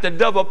actually got the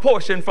double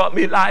portion from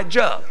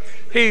Elijah.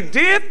 He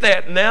did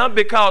that now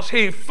because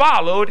he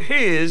followed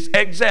his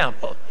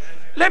example.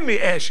 Let me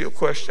ask you a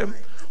question.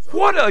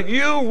 What are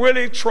you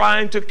really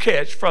trying to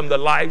catch from the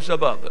lives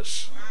of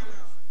others?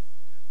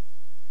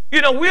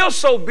 You know, we're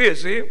so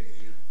busy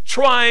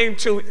trying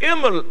to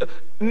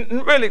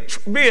really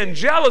being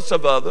jealous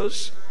of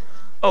others,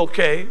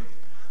 okay,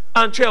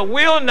 until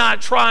we're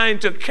not trying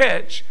to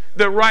catch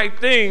the right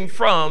thing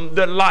from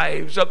the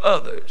lives of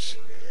others.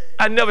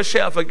 I never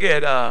shall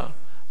forget,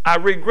 I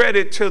regret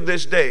it to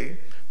this day,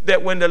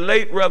 that when the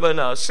late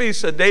Reverend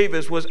Cecil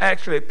Davis was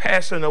actually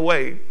passing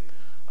away,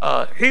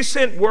 he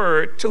sent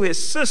word to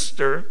his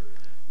sister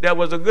that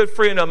was a good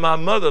friend of my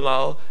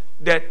mother-in-law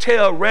that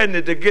tell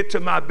Randy to get to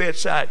my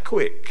bedside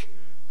quick.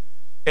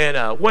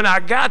 And when I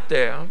got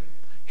there,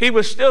 he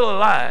was still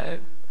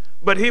alive,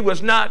 but he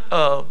was not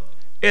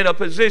in a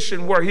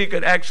position where he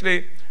could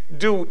actually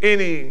do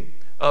any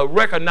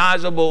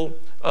recognizable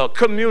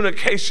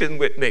communication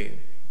with me.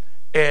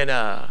 And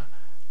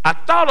I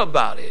thought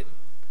about it.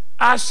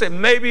 I said,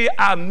 maybe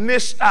I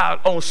missed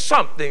out on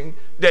something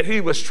that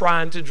he was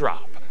trying to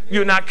drop.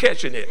 You're not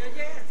catching it.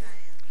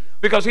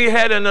 Because he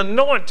had an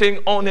anointing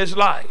on his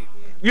life.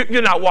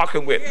 You're not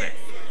walking with me.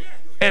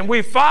 And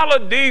we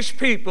followed these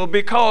people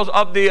because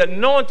of the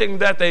anointing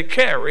that they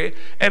carry.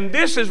 And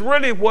this is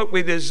really what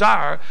we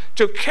desire,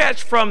 to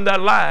catch from their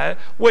life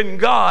when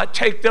God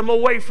take them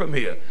away from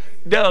here.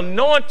 The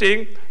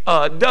anointing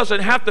doesn't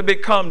have to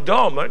become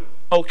dormant.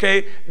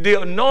 Okay,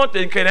 the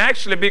anointing can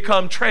actually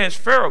become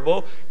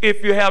transferable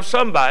if you have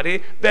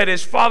somebody that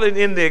is following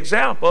in the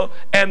example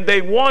and they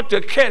want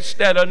to catch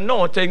that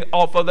anointing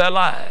off of their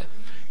lives.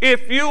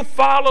 If you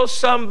follow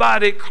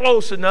somebody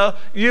close enough,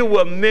 you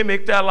will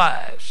mimic their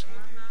lives.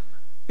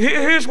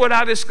 Here's what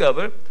I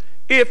discovered.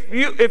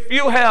 If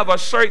you have a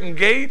certain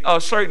gait or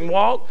a certain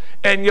walk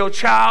and your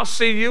child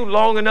see you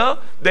long enough,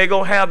 they're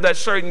going to have that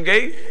certain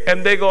gait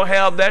and they're going to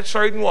have that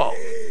certain walk.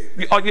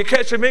 Are you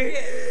catching me?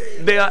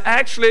 They are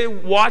actually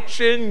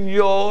watching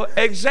your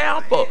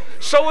example.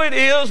 So it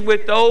is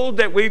with those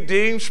that we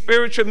deem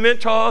spiritual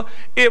mentor.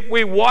 If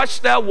we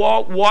watch their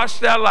walk, watch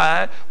their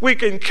life, we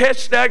can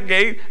catch their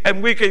gait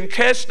and we can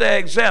catch their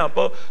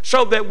example,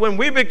 so that when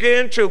we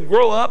begin to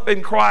grow up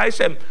in Christ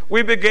and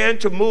we begin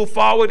to move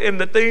forward in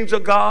the things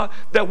of God,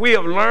 that we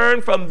have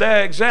learned from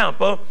their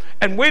example,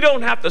 and we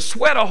don't have to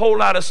sweat a whole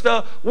lot of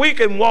stuff. We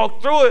can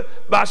walk through it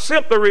by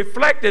simply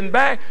reflecting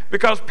back,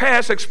 because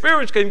past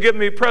experience can give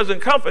me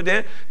present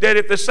confidence that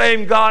if the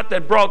same God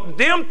that brought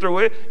them through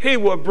it, he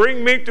will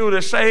bring me through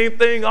the same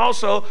thing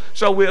also.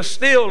 So we're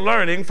still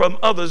learning from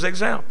others'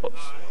 examples.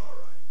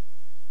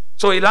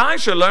 So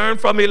Elisha learned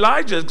from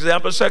Elijah's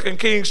example, 2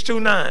 Kings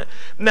 2:9.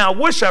 Now, I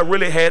wish I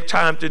really had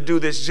time to do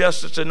this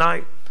justice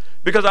tonight,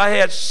 because I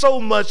had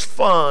so much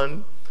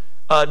fun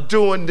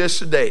doing this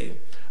today.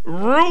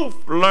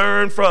 Ruth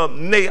learned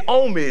from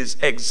Naomi's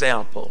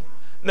example.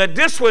 Now,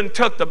 this one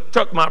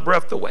took my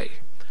breath away.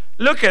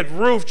 Look at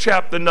Ruth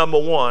chapter number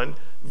 1,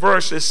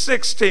 verses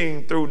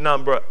 16 through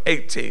number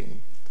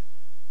 18.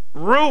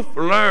 Ruth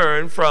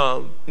learned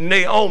from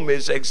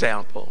Naomi's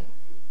example.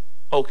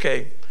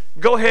 Okay,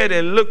 go ahead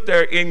and look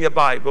there in your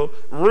Bible.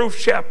 Ruth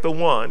chapter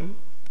 1,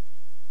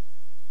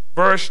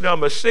 verse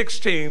number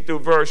 16 through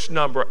verse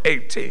number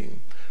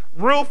 18.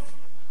 Ruth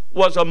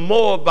was a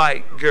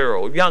Moabite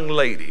girl, young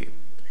lady.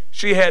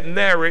 She had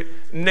married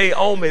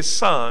Naomi's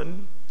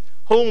son,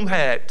 whom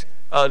had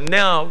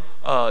now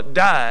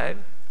died.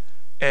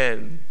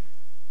 And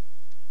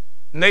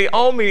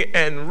Naomi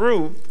and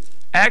Ruth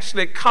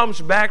actually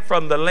comes back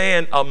from the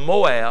land of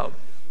Moab,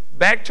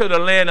 back to the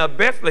land of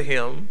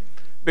Bethlehem,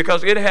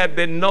 because it had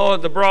been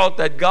known abroad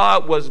that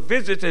God was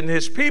visiting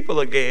his people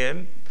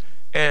again.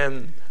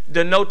 And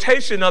the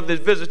notation of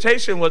this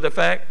visitation was the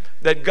fact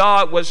that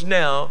God was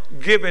now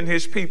giving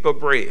his people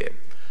bread.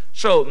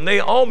 So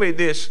Naomi,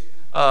 this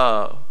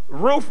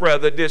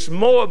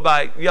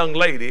Moabite young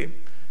lady,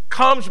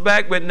 comes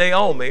back with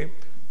Naomi,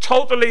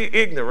 totally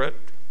ignorant,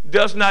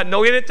 does not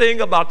know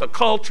anything about the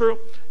culture,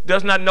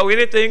 does not know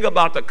anything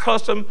about the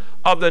custom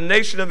of the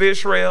nation of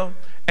Israel,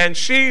 and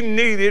she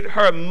needed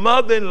her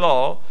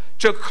mother-in-law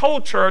to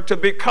coach her to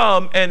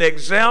become an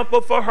example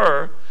for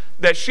her,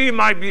 that she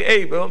might be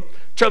able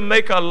to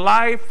make a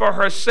life for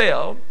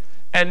herself.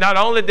 And not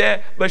only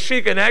that, but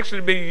she can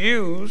actually be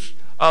used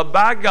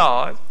by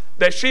God,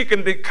 that she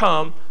can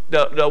become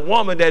the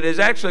woman that is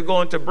actually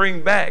going to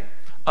bring back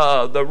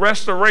the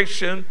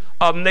restoration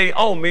of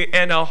Naomi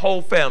and her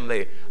whole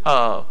family.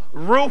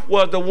 Ruth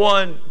was the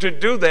one to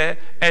do that,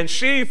 and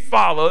she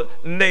followed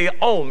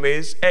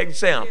Naomi's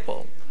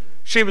example.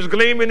 She was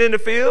gleaning in the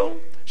field.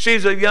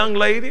 She's a young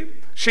lady.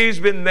 She's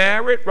been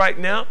married right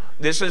now.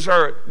 This is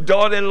her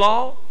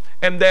daughter-in-law.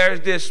 And there's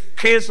this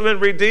kinsman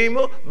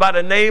redeemer by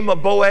the name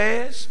of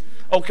Boaz.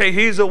 Okay,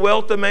 he's a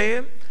wealthy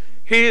man.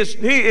 He is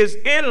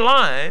in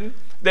line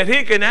that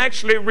he can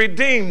actually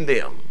redeem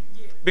them,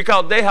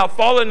 because they have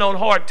fallen on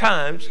hard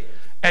times,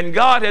 and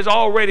God has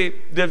already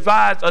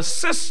devised a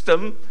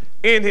system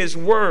in his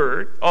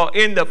word, or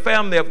in the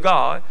family of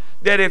God,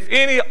 that if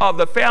any of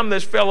the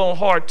families fell on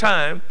hard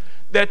time,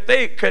 that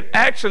they could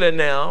actually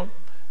now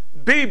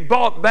be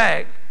brought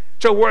back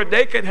to where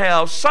they can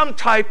have some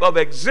type of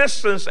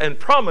existence and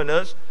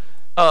prominence.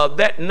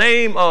 That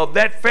name of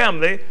that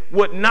family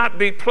would not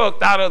be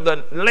plucked out of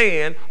the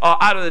land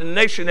or out of the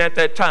nation at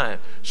that time.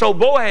 So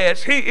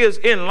Boaz, he is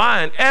in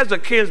line as a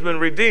kinsman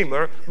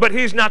redeemer, but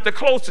he's not the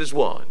closest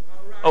one.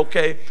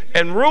 Okay,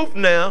 and Ruth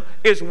now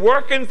is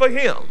working for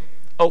him.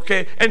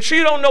 Okay, and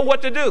she don't know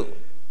what to do.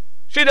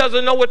 She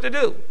doesn't know what to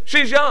do.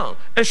 She's young,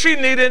 and she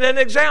needed an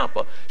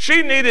example.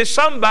 She needed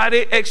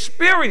somebody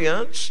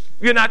experienced,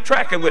 you're not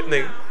tracking with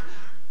me,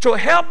 to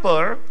help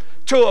her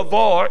to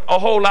avoid a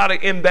whole lot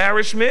of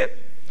embarrassment,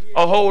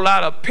 a whole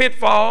lot of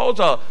pitfalls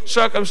or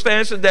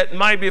circumstances that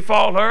might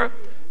befall her.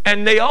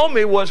 And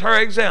Naomi was her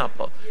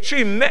example.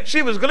 She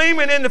was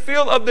gleaning in the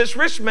field of this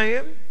rich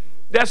man.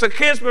 That's a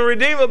kinsman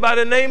redeemer by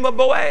the name of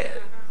Boaz.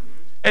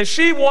 And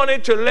she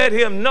wanted to let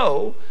him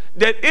know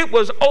that it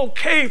was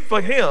okay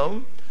for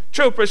him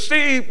to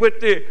proceed with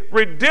the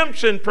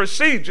redemption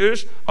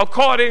procedures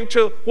according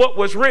to what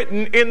was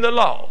written in the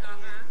law.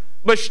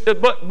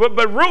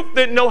 But Ruth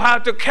didn't know how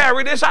to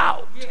carry this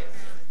out.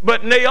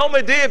 But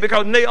Naomi did,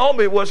 because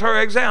Naomi was her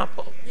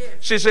example.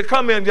 She said,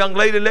 come in, young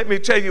lady, let me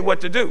tell you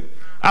what to do.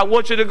 I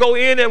want you to go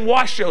in and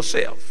wash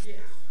yourself.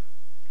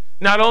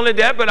 Not only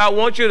that, but I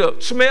want you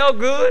to smell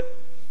good,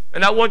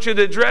 and I want you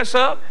to dress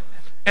up.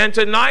 And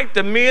tonight,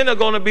 the men are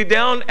going to be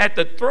down at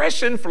the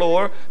threshing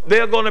floor.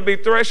 They're going to be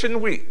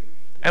threshing wheat.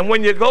 And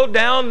when you go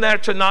down there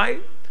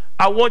tonight,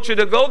 I want you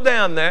to go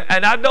down there,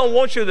 and I don't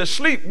want you to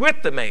sleep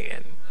with the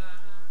man.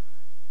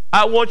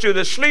 I want you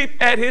to sleep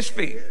at his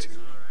feet.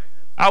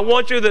 I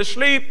want you to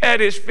sleep at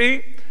his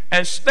feet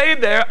and stay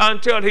there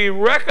until he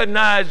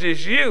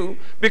recognizes you.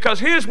 Because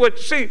here's what,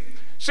 see,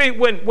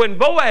 when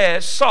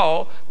Boaz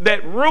saw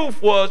that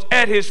Ruth was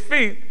at his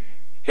feet,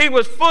 he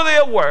was fully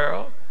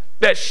aware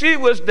that she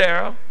was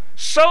there,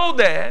 so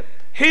that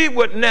he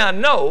would now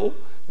know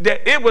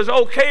that it was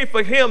okay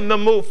for him to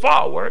move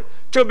forward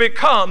to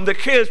become the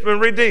kinsman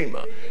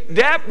redeemer.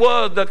 That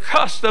was the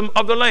custom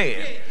of the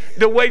land.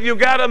 The way you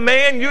got a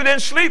man, you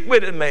didn't sleep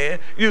with a man,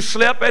 you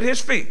slept at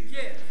his feet.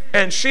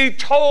 And she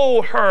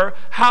told her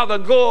how to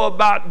go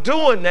about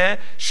doing that.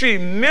 She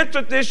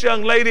mentored this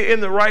young lady in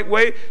the right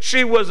way.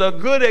 She was a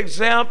good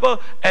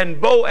example. And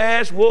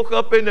Boaz woke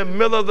up in the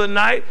middle of the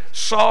night,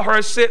 saw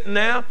her sitting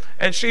there,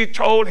 and she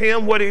told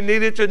him what he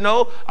needed to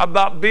know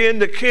about being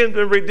the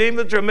kinsman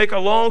redeemer. To make a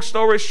long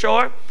story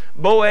short,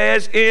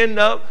 Boaz ended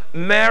up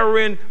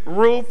marrying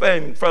Ruth,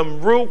 and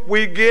from Ruth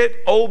we get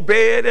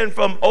Obed, and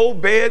from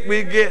Obed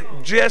we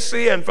get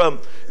Jesse, and from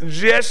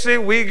Jesse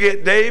we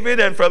get David,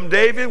 and from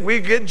David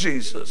we get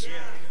Jesus.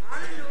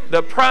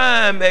 The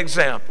prime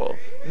example.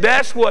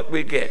 That's what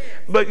we get.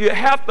 But you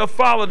have to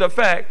follow the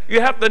fact, you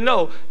have to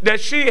know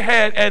that she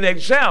had an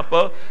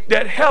example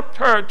that helped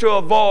her to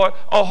avoid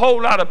a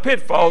whole lot of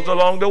pitfalls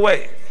along the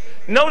way.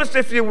 Notice,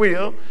 if you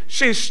will,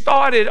 she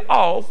started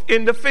off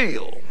in the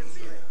field.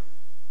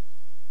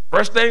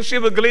 First thing, she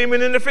was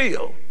gleaming in the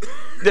field.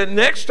 The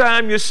next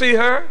time you see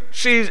her,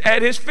 she's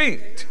at his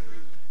feet.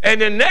 And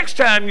the next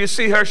time you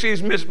see her,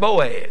 she's Miss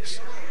Boaz.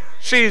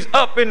 She's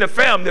up in the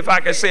family, if I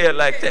can say it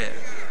like that.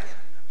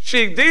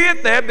 She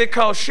did that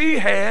because she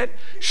had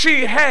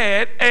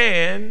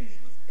an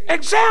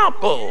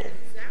example.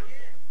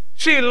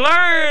 She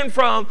learned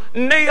from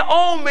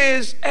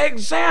Naomi's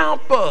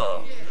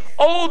example.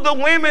 Older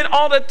women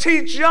ought to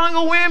teach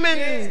younger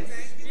women.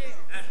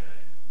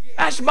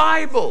 That's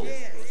Bible.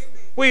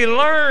 We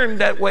learn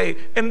that way,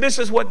 and this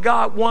is what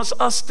God wants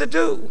us to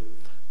do.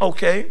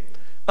 Okay?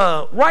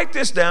 Write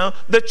this down.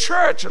 The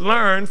church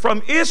learned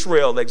from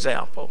Israel's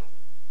example.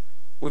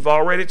 We've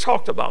already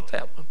talked about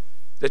that one.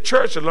 The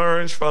church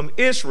learns from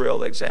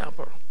Israel's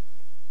example.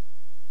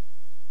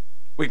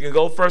 We can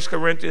go 1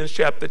 Corinthians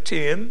chapter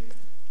 10,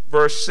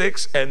 verse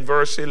 6 and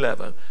verse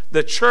 11.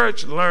 The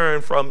church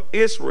learned from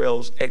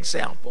Israel's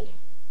example.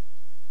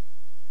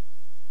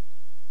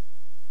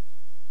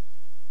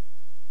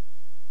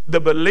 The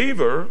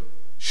believer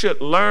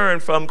should learn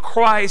from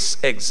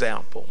Christ's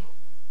example.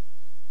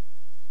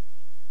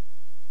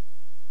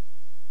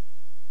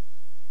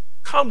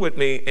 Come with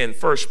me in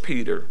 1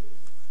 Peter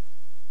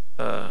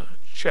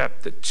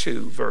chapter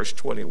 2, verse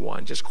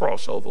 21. Just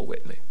cross over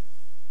with me.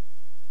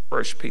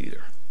 1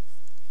 Peter.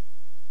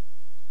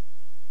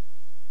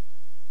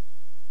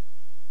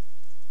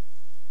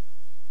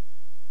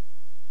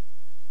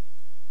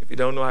 If you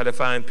don't know how to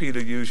find Peter,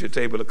 use your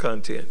table of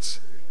contents.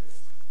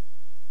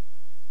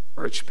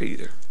 1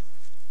 Peter.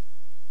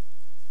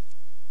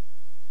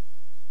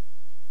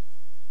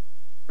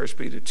 1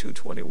 Peter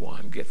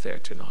 2:21. Get there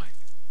tonight.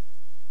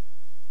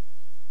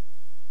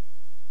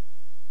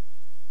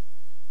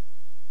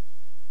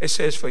 It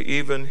says, for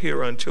even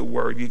hereunto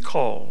were ye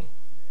called,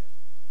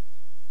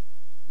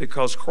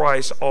 because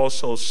Christ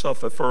also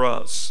suffered for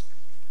us,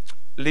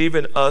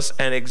 leaving us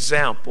an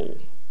example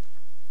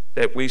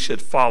that we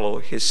should follow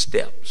his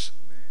steps.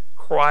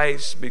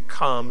 Christ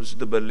becomes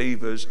the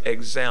believer's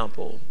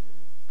example.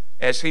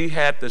 As he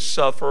had to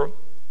suffer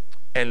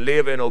and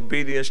live in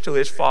obedience to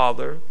his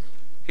Father,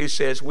 he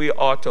says we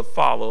ought to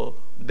follow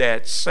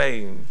that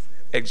same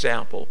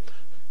example.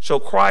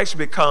 So Christ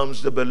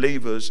becomes the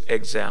believer's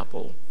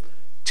example.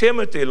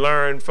 Timothy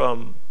learned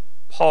from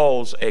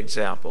Paul's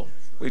example.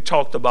 We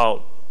talked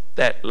about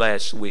that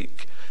last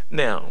week.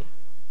 Now,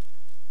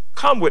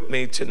 come with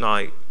me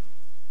tonight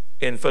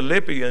in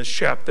Philippians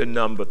chapter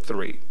number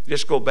 3.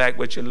 Just go back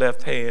with your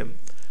left hand.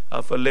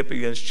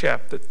 Philippians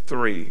chapter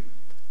 3,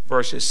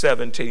 verses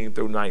 17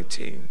 through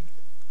 19.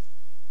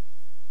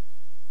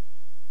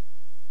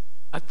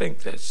 I think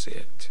that's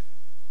it.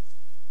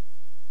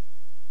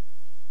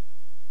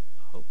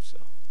 I hope so.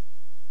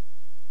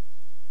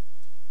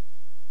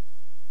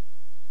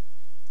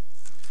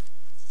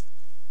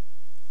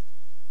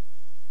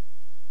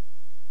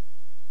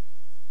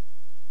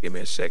 Give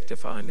me a sec to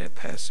find that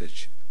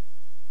passage.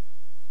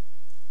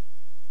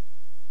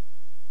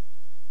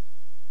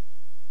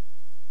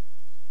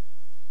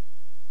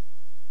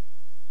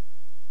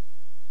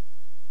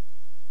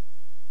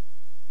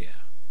 Yeah.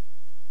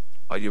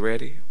 Are you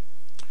ready?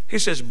 He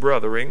says,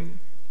 brethren,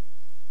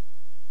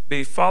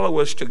 be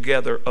followers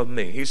together of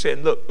me. He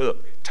said,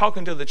 look,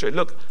 talking to the church,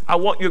 look, I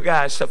want you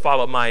guys to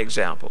follow my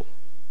example.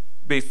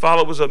 Be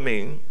followers of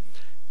me,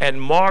 and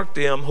mark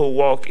them who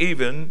walk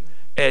even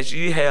as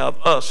ye have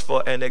us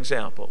for an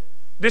example.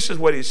 This is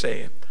what he's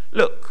saying.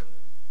 Look,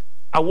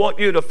 I want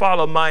you to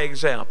follow my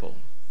example.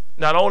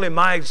 Not only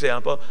my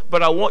example,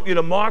 but I want you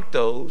to mark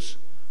those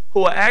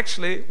who are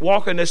actually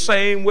walking the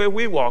same way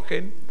we're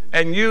walking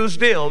and use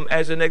them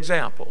as an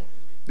example.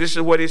 This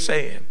is what he's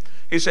saying.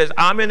 He says,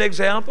 I'm an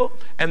example,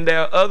 and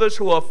there are others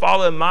who are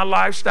following my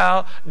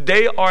lifestyle.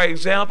 They are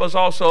examples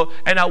also,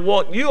 and I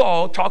want you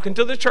all, talking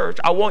to the church,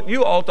 I want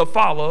you all to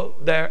follow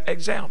their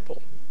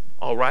example.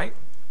 All right?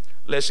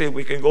 Let's see if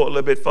we can go a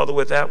little bit further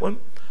with that one.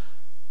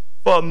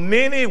 For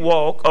many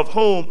walk, of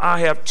whom I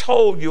have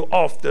told you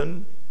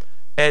often,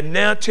 and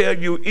now tell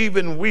you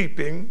even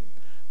weeping,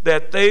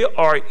 that they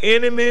are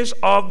enemies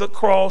of the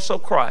cross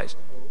of Christ.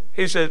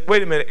 He says,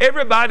 wait a minute,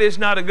 everybody is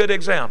not a good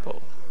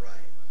example.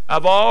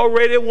 I've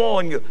already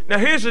warned you. Now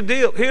here's the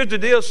deal. Here's the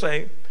deal,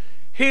 saint.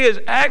 He is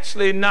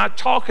actually not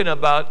talking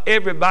about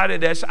everybody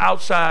that's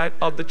outside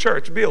of the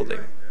church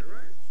building.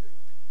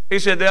 He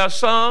said there are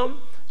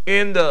some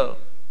in the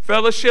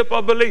fellowship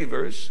of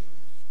believers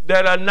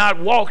that are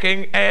not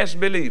walking as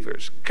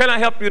believers. Can I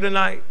help you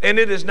tonight? And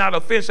it is not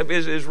offensive,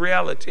 it is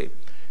reality.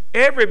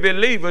 Every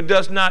believer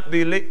does not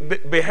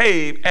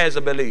behave as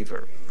a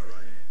believer.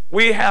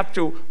 We have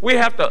to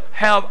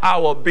have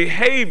our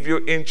behavior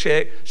in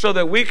check so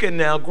that we can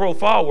now grow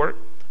forward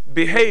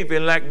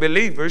behaving like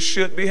believers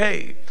should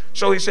behave.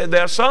 So he said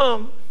there are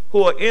some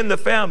who are in the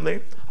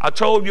family, I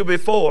told you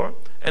before,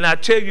 and I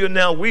tell you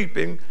now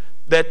weeping,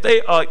 that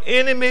they are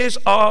enemies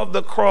of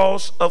the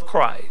cross of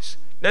Christ.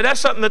 Now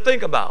that's something to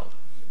think about.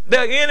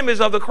 They're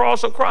enemies of the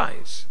cross of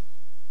Christ.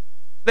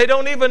 They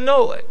don't even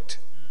know it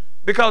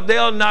because they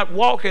are not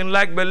walking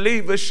like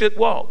believers should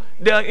walk.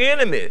 They're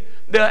enemies.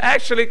 They're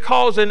actually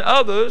causing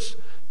others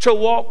to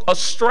walk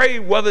astray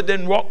rather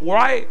than walk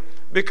right,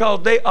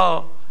 because they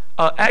are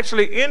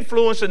actually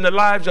influencing the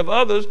lives of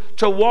others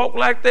to walk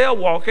like they're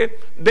walking.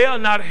 They are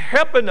not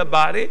helping the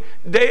body.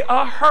 They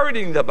are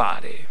hurting the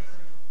body.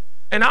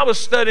 And I was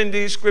studying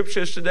these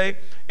scriptures today,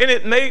 and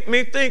it made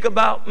me think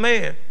about,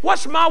 man,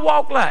 what's my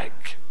walk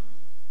like?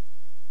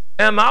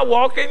 Am I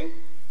walking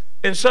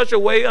in such a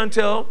way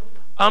until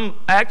I'm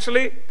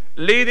actually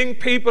leading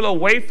people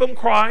away from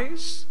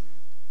Christ?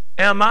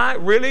 Am I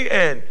really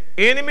an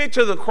enemy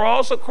to the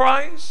cross of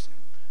Christ?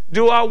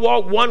 Do I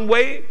walk one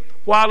way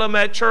while I'm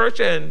at church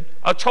and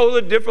a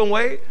totally different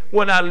way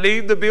when I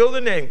leave the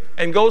building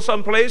and go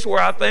someplace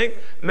where I think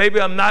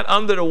maybe I'm not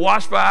under the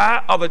watchful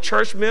eye of a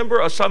church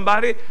member or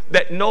somebody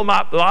that know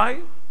my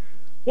life?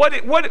 What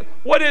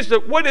is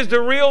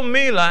the real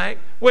me like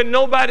when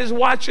nobody's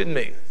watching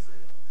me?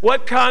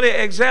 What kind of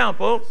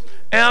example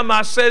am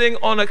I setting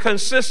on a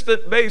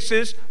consistent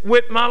basis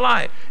with my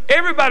life?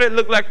 Everybody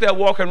look like they're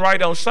walking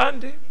right on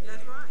Sunday.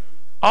 That's right.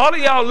 All of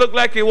y'all look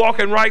like you're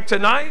walking right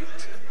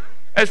tonight,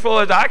 as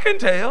far as I can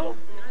tell.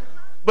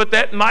 But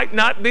that might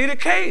not be the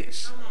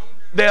case.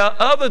 There are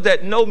others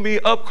that know me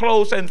up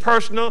close and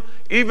personal,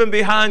 even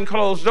behind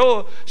closed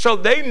doors, so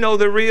they know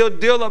the real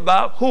deal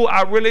about who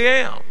I really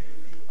am.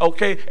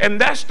 Okay?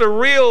 And that's the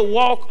real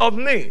walk of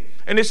me.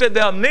 And he said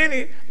there are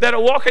many that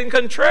are walking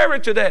contrary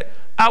to that.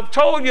 I've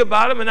told you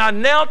about them, and I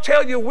now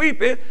tell you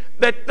weeping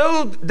that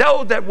those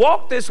that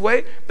walk this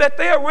way, that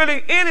they are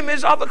really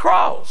enemies of the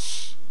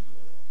cross.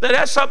 Now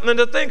that's something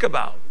to think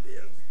about.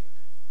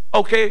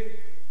 Okay?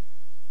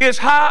 Is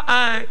how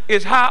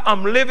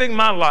I'm living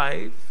my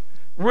life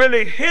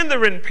really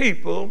hindering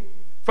people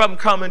from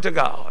coming to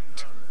God?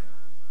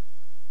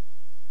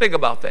 Think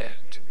about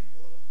that.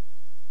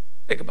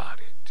 Think about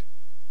it.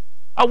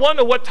 I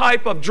wonder what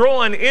type of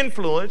drawing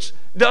influence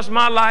does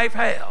my life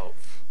have?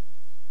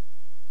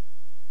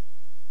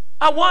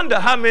 I wonder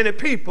how many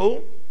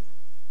people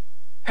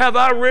have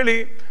I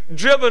really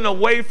driven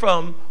away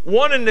from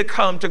wanting to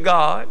come to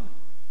God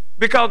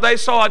because they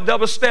saw a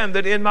double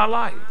standard in my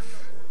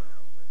life.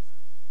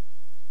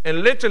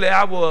 And literally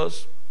I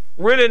was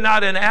really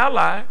not an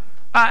ally.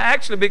 I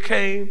actually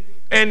became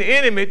an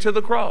enemy to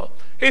the cross.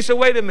 He said,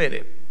 wait a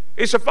minute.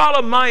 He said,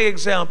 follow my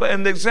example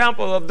and the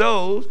example of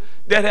those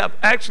that have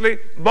actually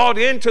bought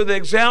into the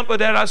example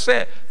that I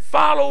said.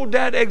 Follow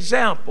that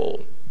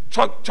example.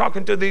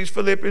 Talking to these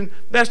Philippians,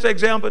 that's the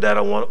example that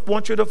I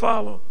want you to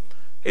follow.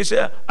 He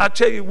said, I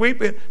tell you,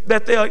 weeping,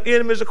 that they are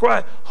enemies of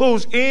Christ,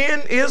 whose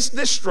end is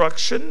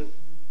destruction,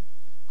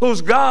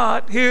 whose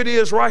God, here it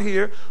is right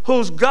here,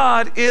 whose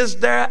God is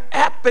their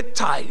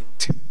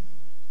appetite,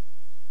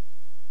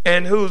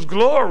 and whose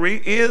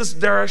glory is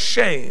their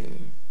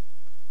shame,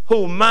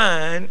 who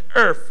mind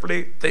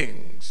earthly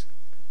things.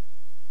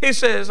 He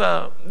says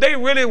they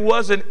really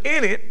wasn't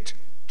in it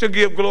to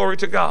give glory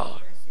to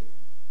God.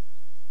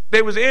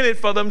 They was in it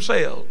for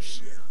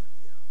themselves,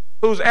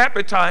 whose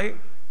appetite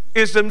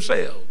is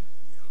themselves.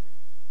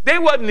 They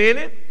wasn't in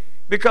it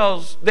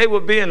because they were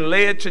being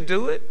led to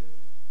do it.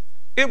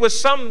 It was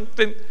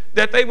something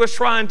that they was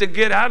trying to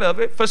get out of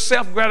it for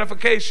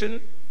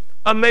self-gratification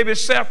or maybe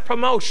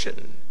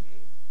self-promotion.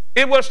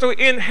 It was to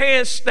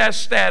enhance their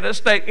status,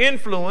 their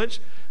influence,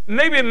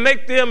 maybe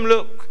make them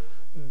look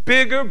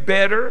bigger,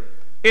 better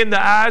in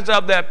the eyes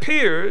of their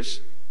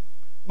peers.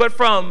 But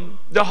from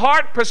the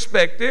heart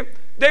perspective,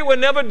 they were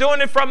never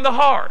doing it from the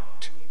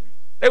heart.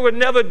 They were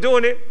never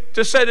doing it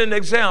to set an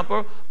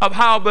example of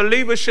how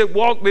believers should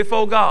walk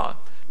before God.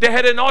 They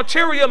had an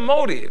ulterior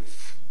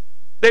motive.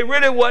 They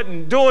really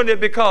wasn't doing it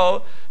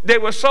because they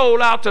were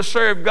sold out to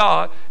serve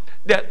God,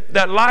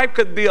 that life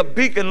could be a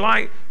beacon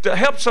light to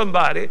help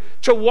somebody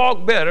to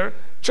walk better,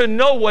 to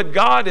know what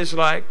God is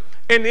like,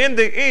 and in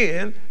the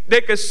end,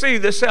 they could see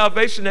the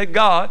salvation that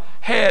God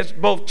has,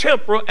 both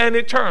temporal and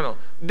eternal.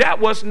 That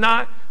was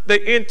not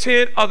the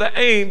intent or the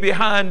aim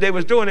behind they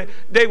was doing it.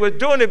 They were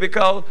doing it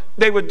because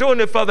they were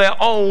doing it for their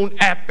own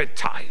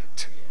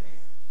appetite.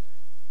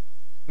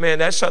 Man,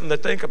 that's something to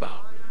think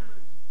about.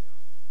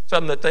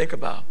 Something to think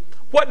about.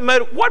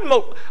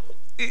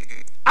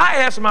 I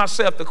ask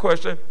myself the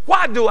question,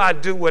 why do I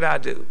do what I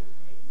do?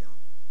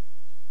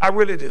 I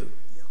really do.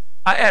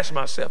 I ask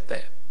myself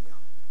that.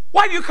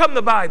 Why do you come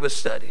to Bible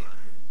study?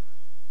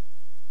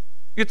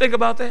 You think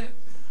about that?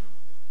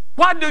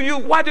 Why do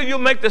you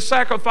make the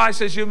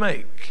sacrifices you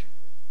make?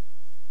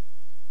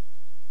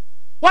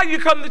 Why do you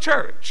come to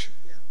church?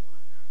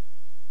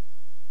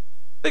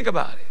 Think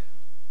about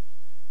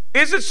it.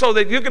 Is it so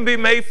that you can be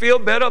made feel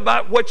better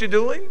about what you're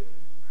doing?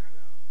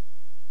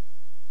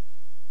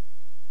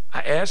 I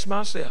ask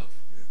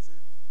myself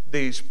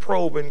these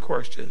probing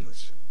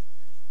questions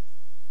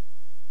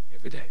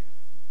every day.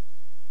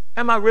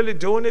 Am I really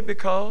doing it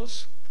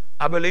because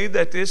I believe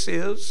that this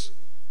is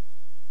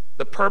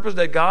the purpose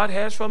that God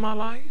has for my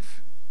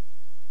life?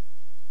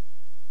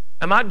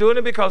 Am I doing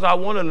it because I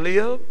want to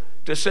live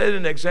to set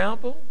an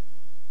example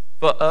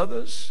for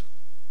others?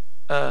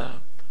 I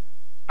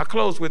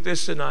close with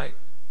this tonight.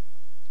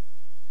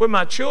 When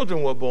my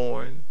children were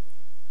born,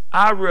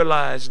 I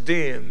realized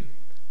then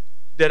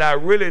that I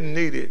really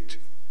needed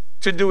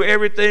to do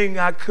everything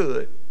I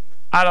could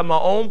out of my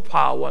own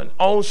power and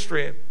own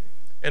strength,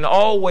 and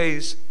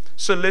always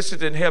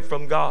soliciting help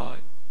from God,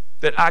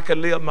 that I could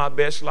live my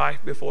best life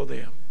before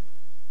them,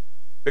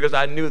 because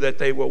I knew that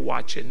they were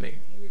watching me.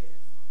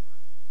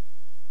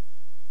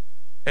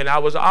 And I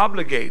was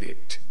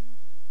obligated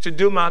to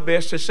do my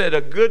best to set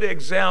a good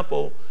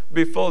example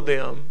before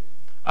them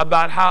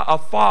about how a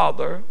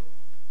father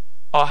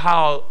or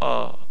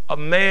how a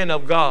man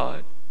of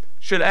God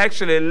should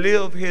actually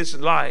live his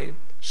life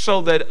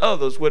so that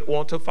others would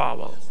want to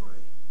follow.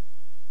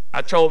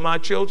 I told my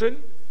children,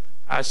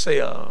 I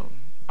say,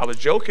 I was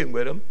joking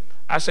with them,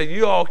 I said,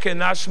 you all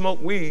cannot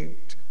smoke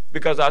weed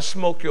because I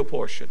smoke your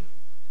portion.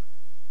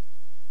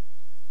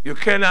 You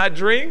cannot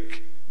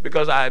drink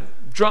because I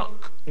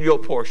drunk your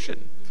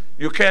portion.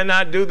 You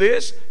cannot do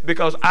this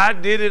because I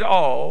did it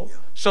all,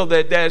 so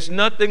that there's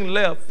nothing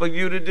left for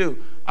you to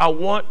do. I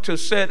want to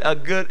set a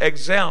good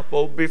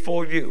example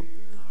before you.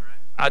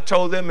 I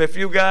told them, if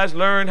you guys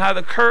learn how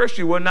to curse,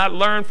 you will not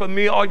learn from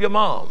me or your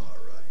mom,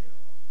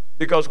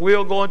 because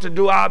we're going to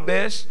do our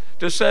best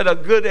to set a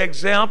good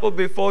example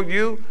before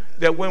you,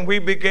 that when we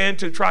begin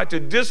to try to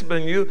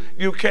discipline you,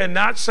 you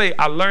cannot say,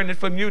 I learned it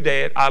from you,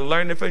 Dad. I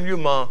learned it from you,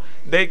 Mom.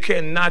 They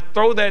cannot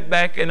throw that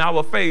back in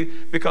our face,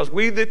 because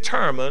we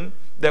determined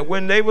that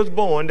when they was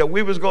born, that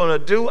we was going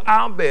to do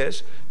our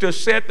best to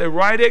set the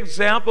right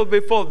example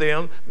before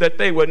them, that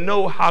they would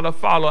know how to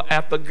follow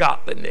after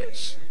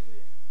godliness.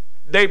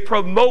 They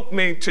provoked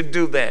me to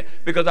do that,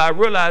 because I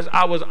realized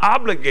I was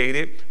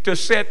obligated to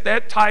set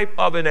that type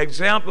of an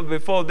example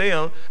before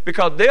them,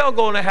 because they're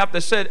going to have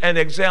to set an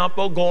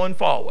example going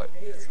forward.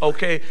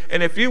 Okay?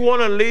 And if you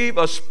want to leave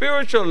a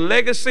spiritual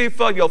legacy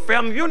for your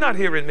family, you're not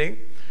hearing me.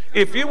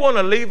 If you want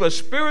to leave a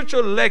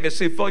spiritual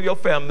legacy for your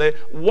family,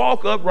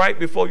 walk up right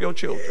before your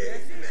children.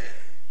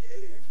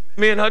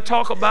 Me and her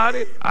talk about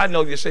it. I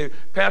know you say,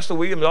 Pastor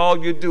Williams,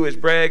 all you do is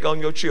brag on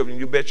your children.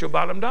 You bet your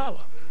bottom dollar.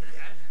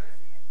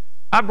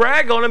 I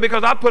brag on them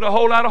because I put a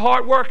whole lot of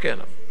hard work in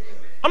them.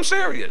 I'm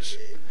serious.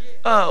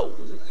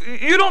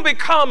 You don't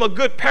become a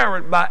good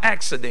parent by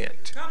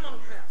accident.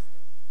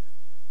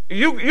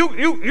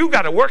 You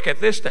got to work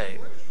at this thing.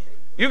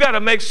 You got to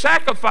make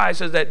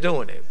sacrifices at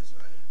doing it.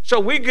 So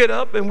we get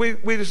up and we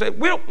just say,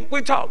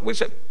 we talk. We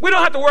say, we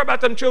don't have to worry about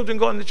them children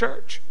going to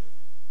church.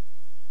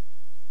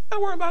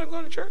 Don't worry about them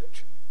going to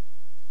church.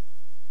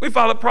 We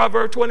follow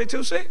Proverbs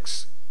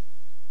 22:6.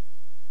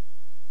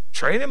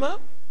 Train him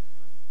up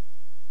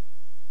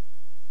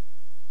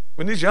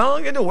when he's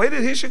young in the way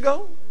that he should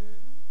go.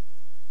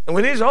 And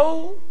when he's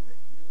old,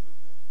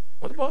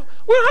 we don't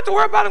have to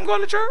worry about him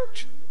going to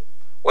church.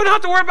 We don't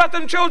have to worry about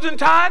them children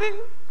tithing,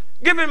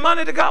 giving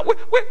money to God.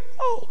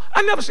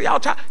 I never see y'all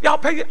tithe. Y'all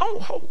pay it.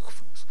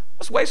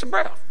 That's a waste of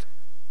breath.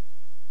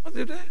 I'll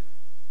do that.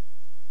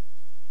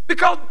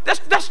 Because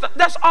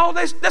that's all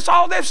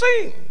they've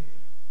seen.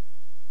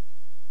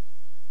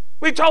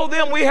 We told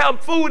them we have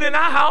food in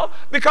our house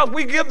because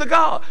we give to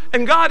God.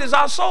 And God is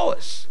our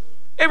source.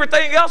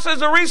 Everything else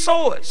is a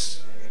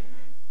resource.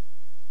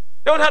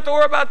 Don't have to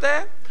worry about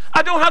that.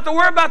 I don't have to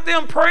worry about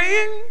them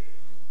praying.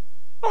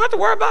 Don't have to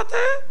worry about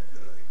that.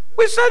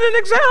 We set an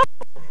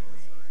example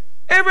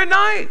every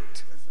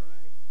night.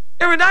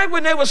 Every night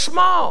when they were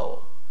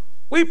small,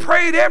 we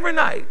prayed every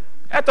night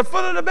at the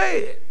foot of the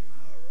bed.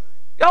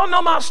 Y'all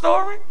know my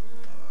story.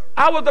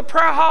 I was the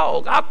prayer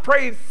hog. I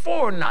prayed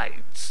 4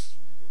 nights.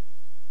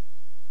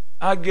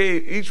 I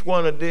gave each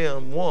one of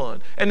them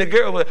one. And the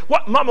girl was,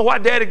 "What, Mama, why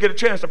Daddy get a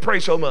chance to pray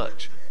so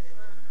much?"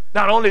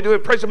 Not only do he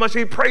pray so much,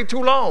 he prayed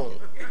too long.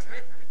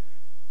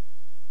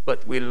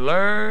 But we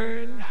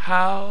learned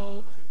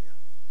how.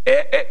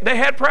 They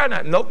had prayer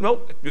night.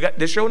 Nope.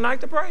 This your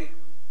night to pray.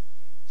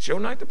 It's your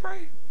night to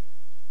pray.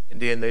 And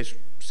then they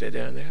sit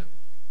down there.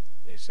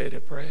 They say their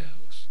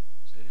prayers.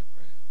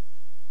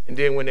 And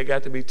then when they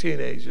got to be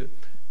teenagers,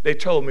 they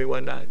told me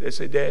one night, they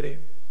said, "Daddy,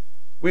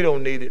 we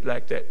don't need it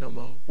like that no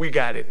more. We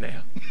got it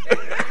now."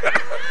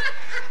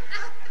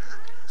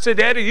 Said,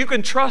 "Daddy, you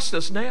can trust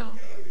us now.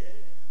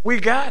 We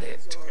got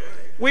it.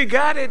 We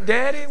got it,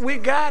 Daddy. We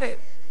got it."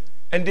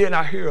 And then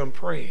I hear them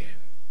praying.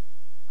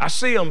 I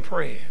see them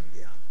praying.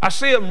 I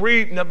see them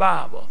reading the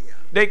Bible.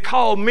 They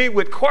call me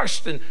with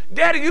questions.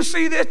 "Daddy, you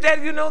see this?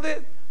 Daddy, you know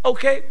this?"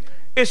 Okay.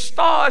 It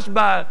starts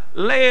by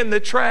laying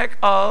the track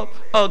of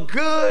a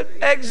good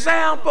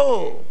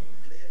example.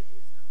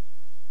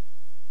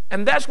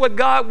 And that's what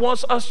God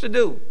wants us to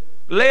do.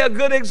 Lay a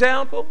good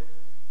example.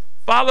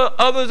 Follow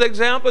others'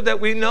 example that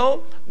we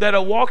know that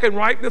are walking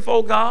right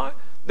before God,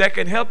 that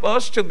can help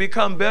us to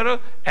become better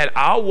at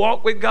our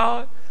walk with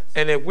God.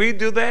 And if we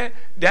do that,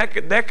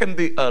 that can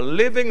be a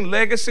living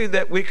legacy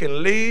that we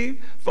can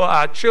leave for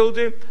our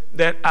children,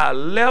 that I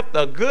left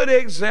a good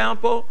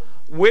example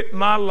with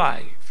my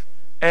life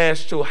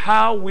as to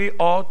how we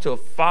ought to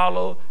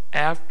follow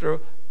after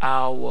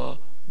our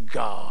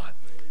God.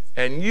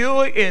 And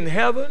you're in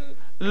heaven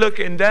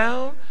looking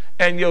down,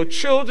 and your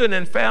children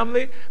and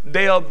family,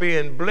 they are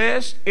being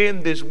blessed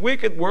in this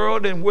wicked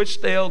world in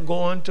which they are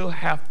going to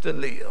have to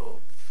live.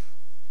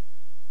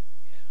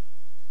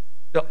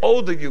 The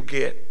older you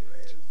get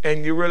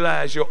and you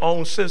realize your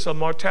own sense of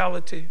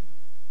mortality,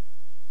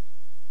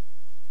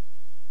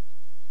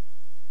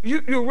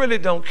 you really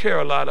don't care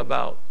a lot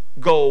about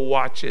gold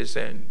watches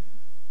and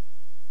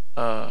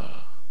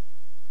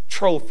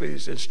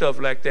trophies and stuff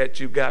like that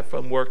you got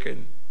from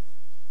working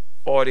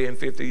 40 and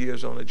 50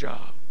 years on a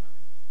job.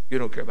 You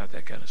don't care about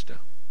that kind of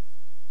stuff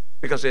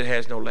because it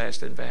has no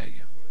lasting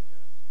value.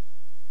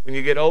 When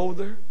you get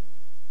older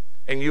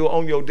and you're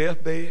on your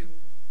deathbed,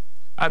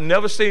 I've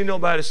never seen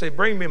nobody say,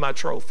 "Bring me my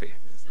trophy.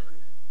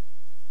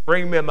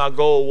 Bring me my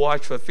gold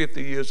watch for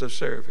 50 years of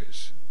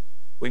service."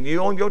 When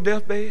you're on your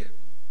deathbed,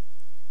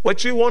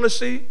 what you want to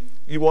see,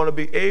 you want to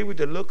be able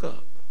to look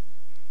up.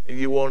 And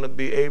you want to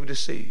be able to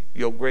see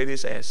your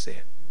greatest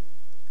asset.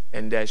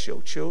 And that's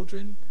your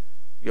children,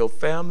 your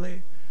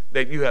family,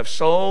 that you have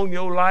sown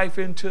your life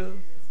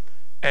into.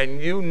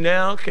 And you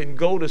now can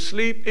go to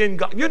sleep in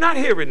God. You're not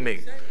hearing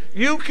me.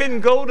 You can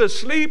go to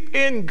sleep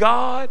in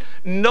God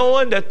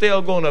knowing that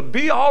they're going to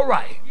be all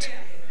right.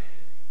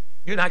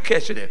 You're not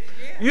catching it.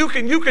 You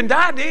can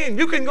die then.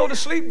 You can go to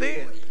sleep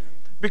then.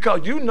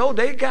 Because you know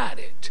they got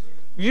it.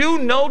 You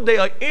know they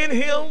are in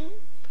Him.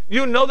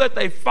 You know that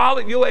they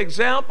followed your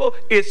example.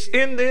 It's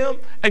in them.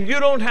 And you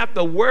don't have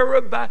to worry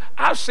about it.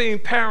 I've seen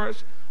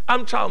parents,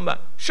 I'm talking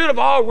about, should have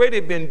already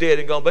been dead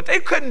and gone, but they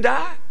couldn't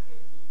die.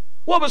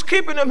 What was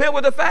keeping them here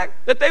was the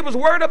fact that they was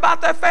worried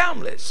about their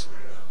families.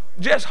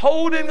 Just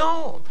holding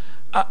on.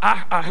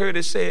 I heard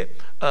it said,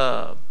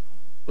 was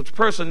a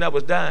person that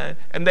was dying,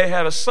 and they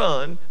had a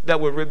son that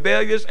was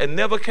rebellious and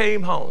never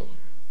came home.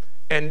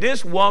 And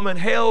this woman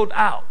held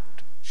out.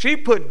 She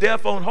put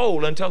death on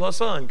hold until her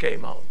son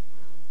came home.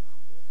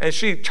 And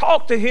she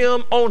talked to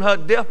him on her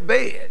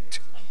deathbed.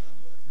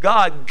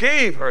 God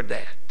gave her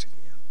that.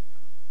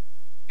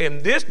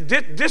 And this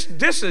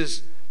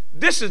is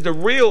the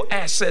real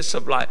assets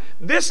of life.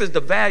 This is the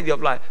value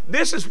of life.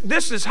 This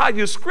is how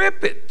you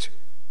script it.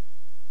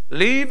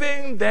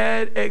 Leaving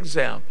that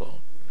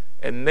example.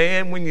 And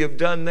then when you've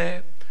done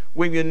that,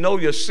 when you know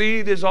your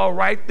seed is all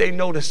right, they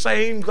know the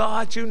same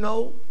God you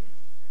know.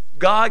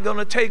 God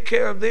gonna take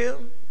care of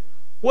them.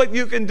 What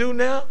you can do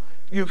now,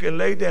 you can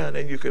lay down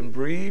and you can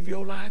breathe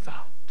your life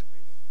out.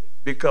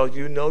 Because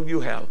you know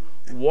you have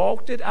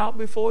walked it out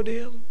before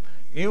them.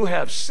 You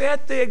have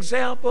set the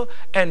example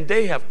and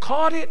they have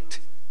caught it.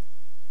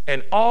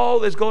 And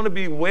all is going to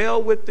be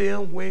well with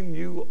them when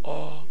you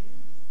are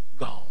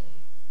gone.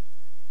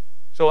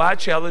 So I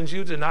challenge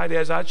you tonight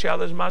as I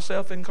challenge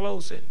myself in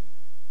closing.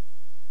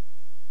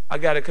 I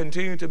got to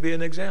continue to be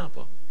an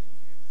example.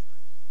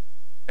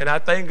 And I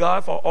thank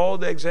God for all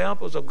the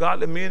examples of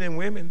godly men and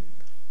women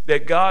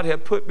that God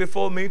had put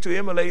before me to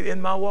emulate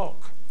in my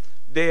walk.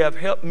 They have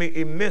helped me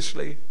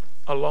immensely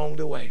along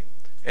the way.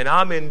 And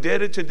I'm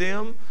indebted to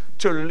them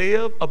to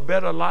live a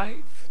better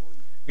life.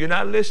 You're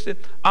not listening?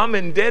 I'm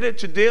indebted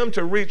to them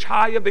to reach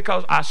higher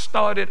because I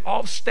started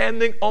off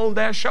standing on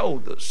their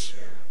shoulders.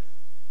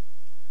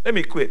 Let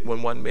me quit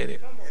 1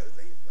 minute.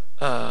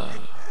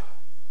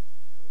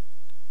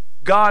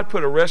 God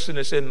put a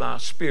restlessness in my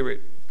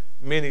spirit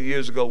many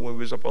years ago when we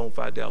was up on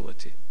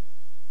Fidelity.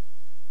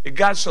 It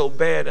got so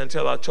bad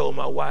until I told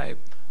my wife,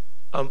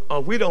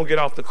 we don't get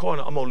off the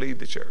corner, I'm going to leave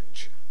the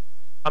church.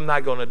 I'm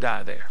not going to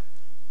die there.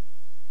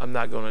 I'm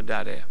not going to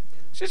die there.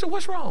 She said,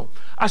 what's wrong?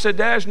 I said,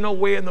 there's no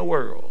way in the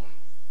world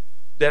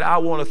that I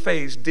want to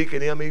face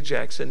Deacon M.E.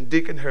 Jackson,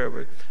 Deacon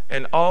Herbert,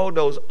 and all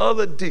those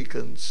other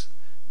deacons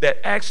that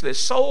actually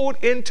sold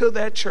into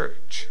that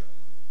church,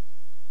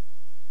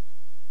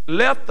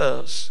 left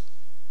us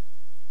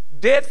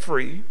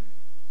debt-free,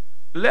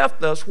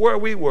 left us where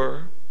we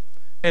were,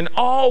 and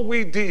all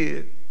we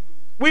did,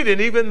 we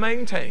didn't even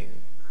maintain.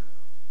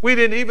 We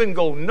didn't even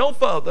go no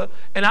further,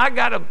 and I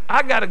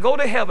gotta go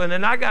to heaven,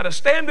 and I gotta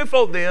stand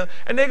before them,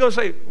 and they're gonna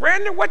say,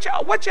 Randy, what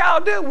y'all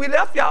do? We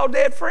left y'all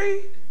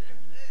debt-free.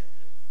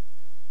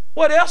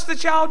 What else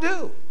did y'all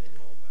do?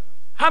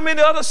 How many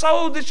other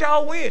souls did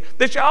y'all win?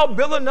 Did y'all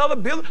build another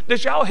building?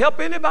 Did y'all help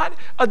anybody?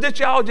 Or did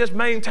y'all just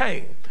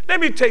maintain? Let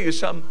me tell you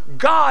something.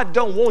 God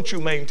don't want you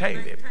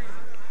maintaining.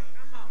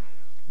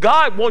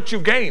 God wants you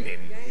gaining.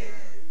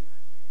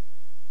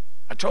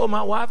 I told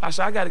my wife, I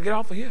said, I got to get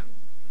off of here.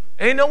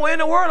 Ain't no way in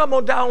the world I'm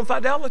going to die on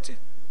Fidelity.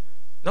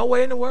 No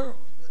way in the world.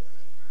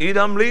 Either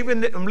I'm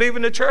leaving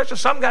the church or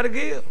something got to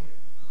give.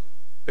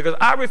 Because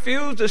I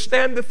refuse to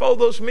stand before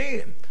those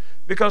men.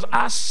 Because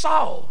I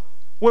saw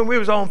when we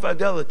was on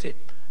Fidelity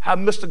how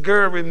Mr.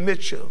 Gary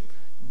Mitchell,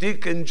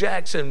 Deacon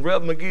Jackson,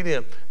 Reverend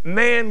McGee,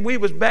 man, we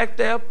was back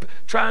there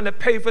trying to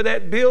pay for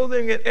that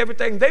building and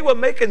everything. They were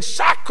making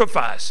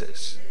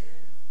sacrifices.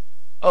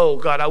 Oh,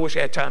 God, I wish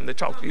I had time to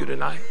talk to you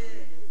tonight.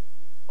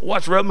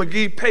 Watch Reverend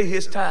McGee pay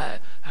his tithe.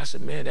 I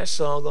said, man, that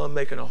son gonna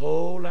making a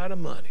whole lot of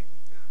money.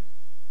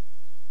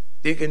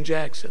 Deacon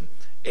Jackson,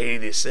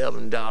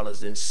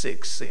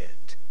 $87.06.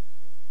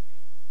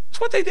 That's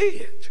what they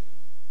did.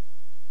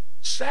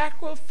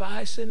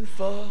 Sacrificing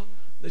for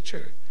the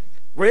church.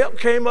 Rep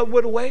came up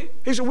with a way.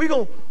 He said, we're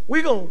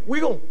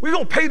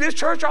gonna pay this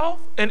church off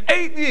in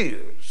 8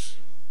 years.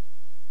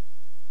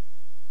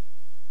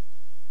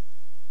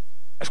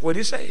 That's what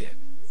he said.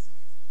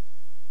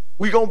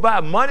 We're going to buy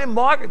money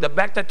market.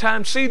 Back that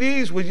time,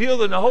 CDs was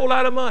yielding a whole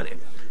lot of money.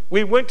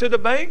 We went to the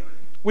bank.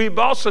 We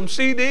bought some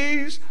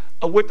CDs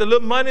with the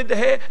little money they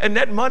had, and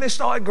that money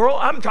started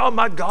growing. I'm talking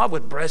about God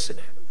was blessing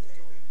it.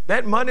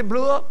 That money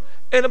blew up.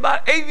 In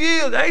about 8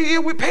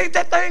 years, we paid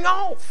that thing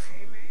off.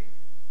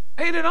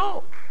 Paid it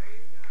off.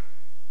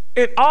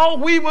 And all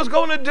we was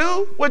going to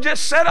do was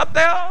just sit up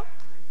there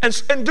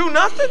and do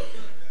nothing?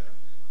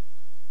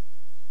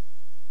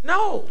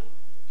 No.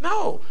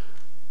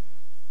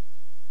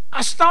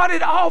 I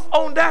started off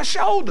on that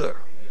shoulder.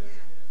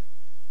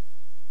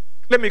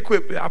 Let me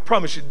quickly, I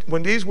promise you,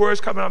 when these words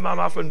come out of my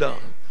mouth, I'm done.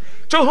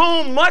 To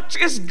whom much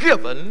is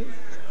given.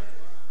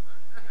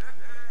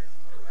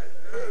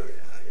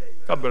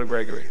 Come, Brother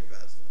Gregory.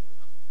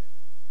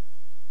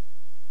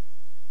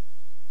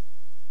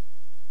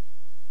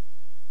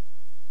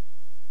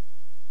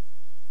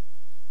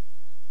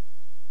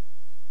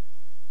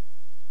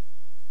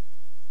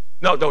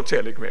 No, don't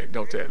tell it, Greg.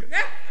 Don't tell it.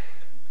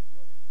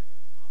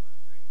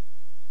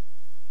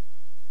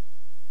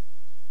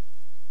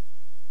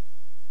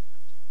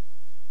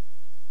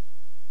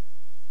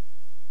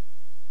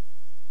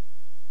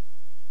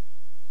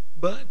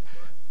 But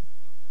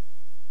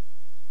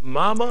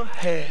Mama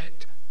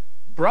had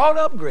brought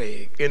up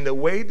Greg in the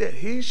way that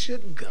he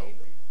should go.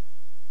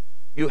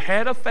 You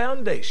had a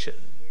foundation.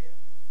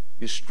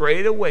 You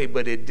strayed away,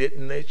 but it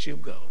didn't let you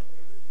go.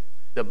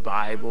 The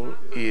Bible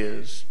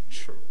is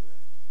true.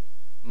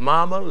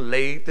 Mama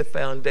laid the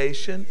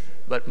foundation,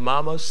 but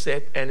Mama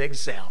set an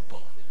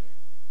example.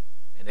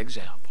 An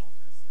example.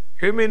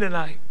 Hear me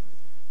tonight.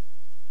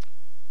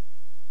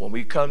 When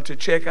we come to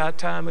check our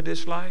time of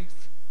this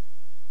life,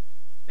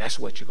 that's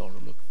what you're going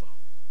to look for.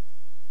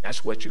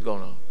 That's what you're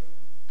going to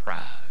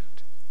pride.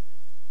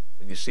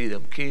 When you see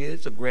them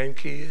kids or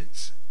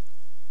grandkids,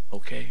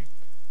 okay,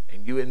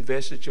 and you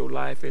invested your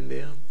life in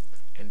them,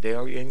 and they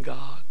are in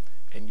God,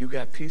 and you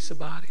got peace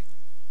about it,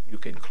 you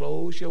can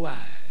close your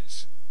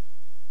eyes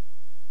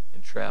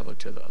and travel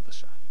to the other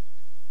side.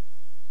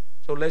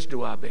 So let's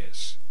do our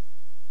best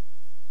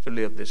to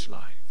live this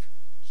life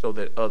so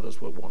that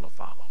others will want to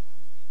follow.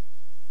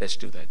 Let's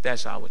do that.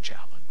 That's our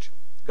challenge.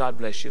 God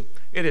bless you.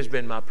 It has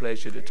been my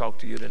pleasure to talk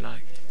to you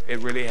tonight. It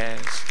really has.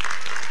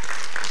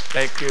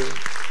 Thank you.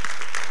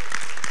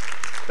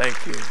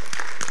 Thank you.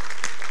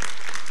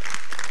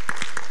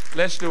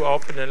 Let's do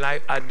offering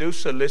tonight. I do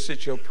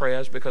solicit your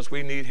prayers because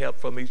we need help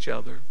from each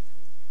other.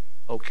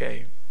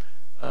 Okay.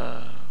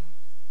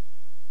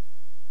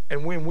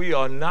 And when we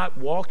are not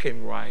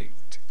walking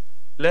right,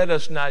 let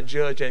us not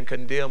judge and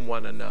condemn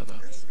one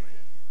another.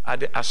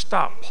 I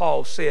stopped.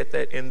 Paul said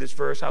that in this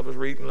verse I was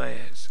reading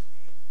last.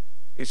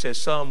 He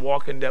says, some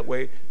walking that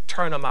way,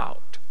 turn them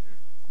out.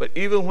 But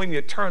even when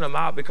you turn them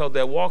out because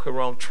they're walking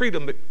wrong, treat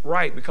them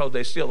right because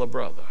they're still a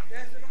brother.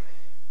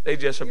 They're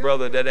just a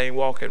brother that ain't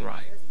walking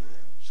right.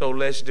 So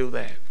let's do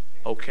that.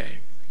 Okay.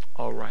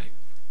 All right.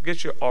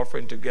 Get your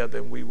offering together,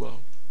 and we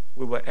will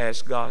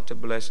ask God to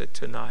bless it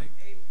tonight.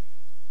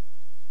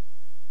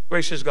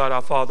 Gracious God,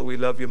 our Father, we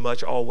love you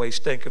much always.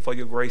 Thank you for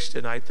your grace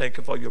tonight. Thank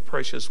you for your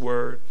precious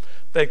word.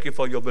 Thank you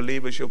for your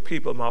believers, your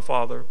people, my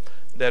Father,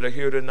 that are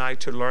here tonight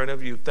to learn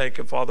of you. Thank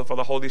you, Father, for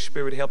the Holy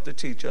Spirit help to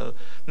teach us.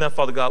 Now,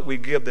 Father God, we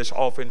give this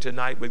offering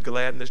tonight with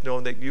gladness,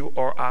 knowing that you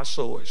are our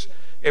source.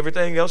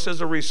 Everything else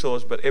is a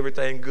resource, but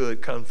everything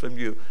good comes from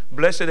you.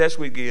 Bless it as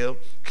we give.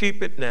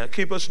 Keep it now.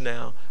 Keep us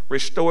now.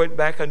 Restore it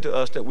back unto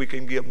us that we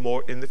can give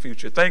more in the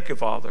future. Thank you,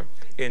 Father,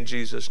 in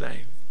Jesus'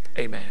 name.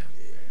 Amen.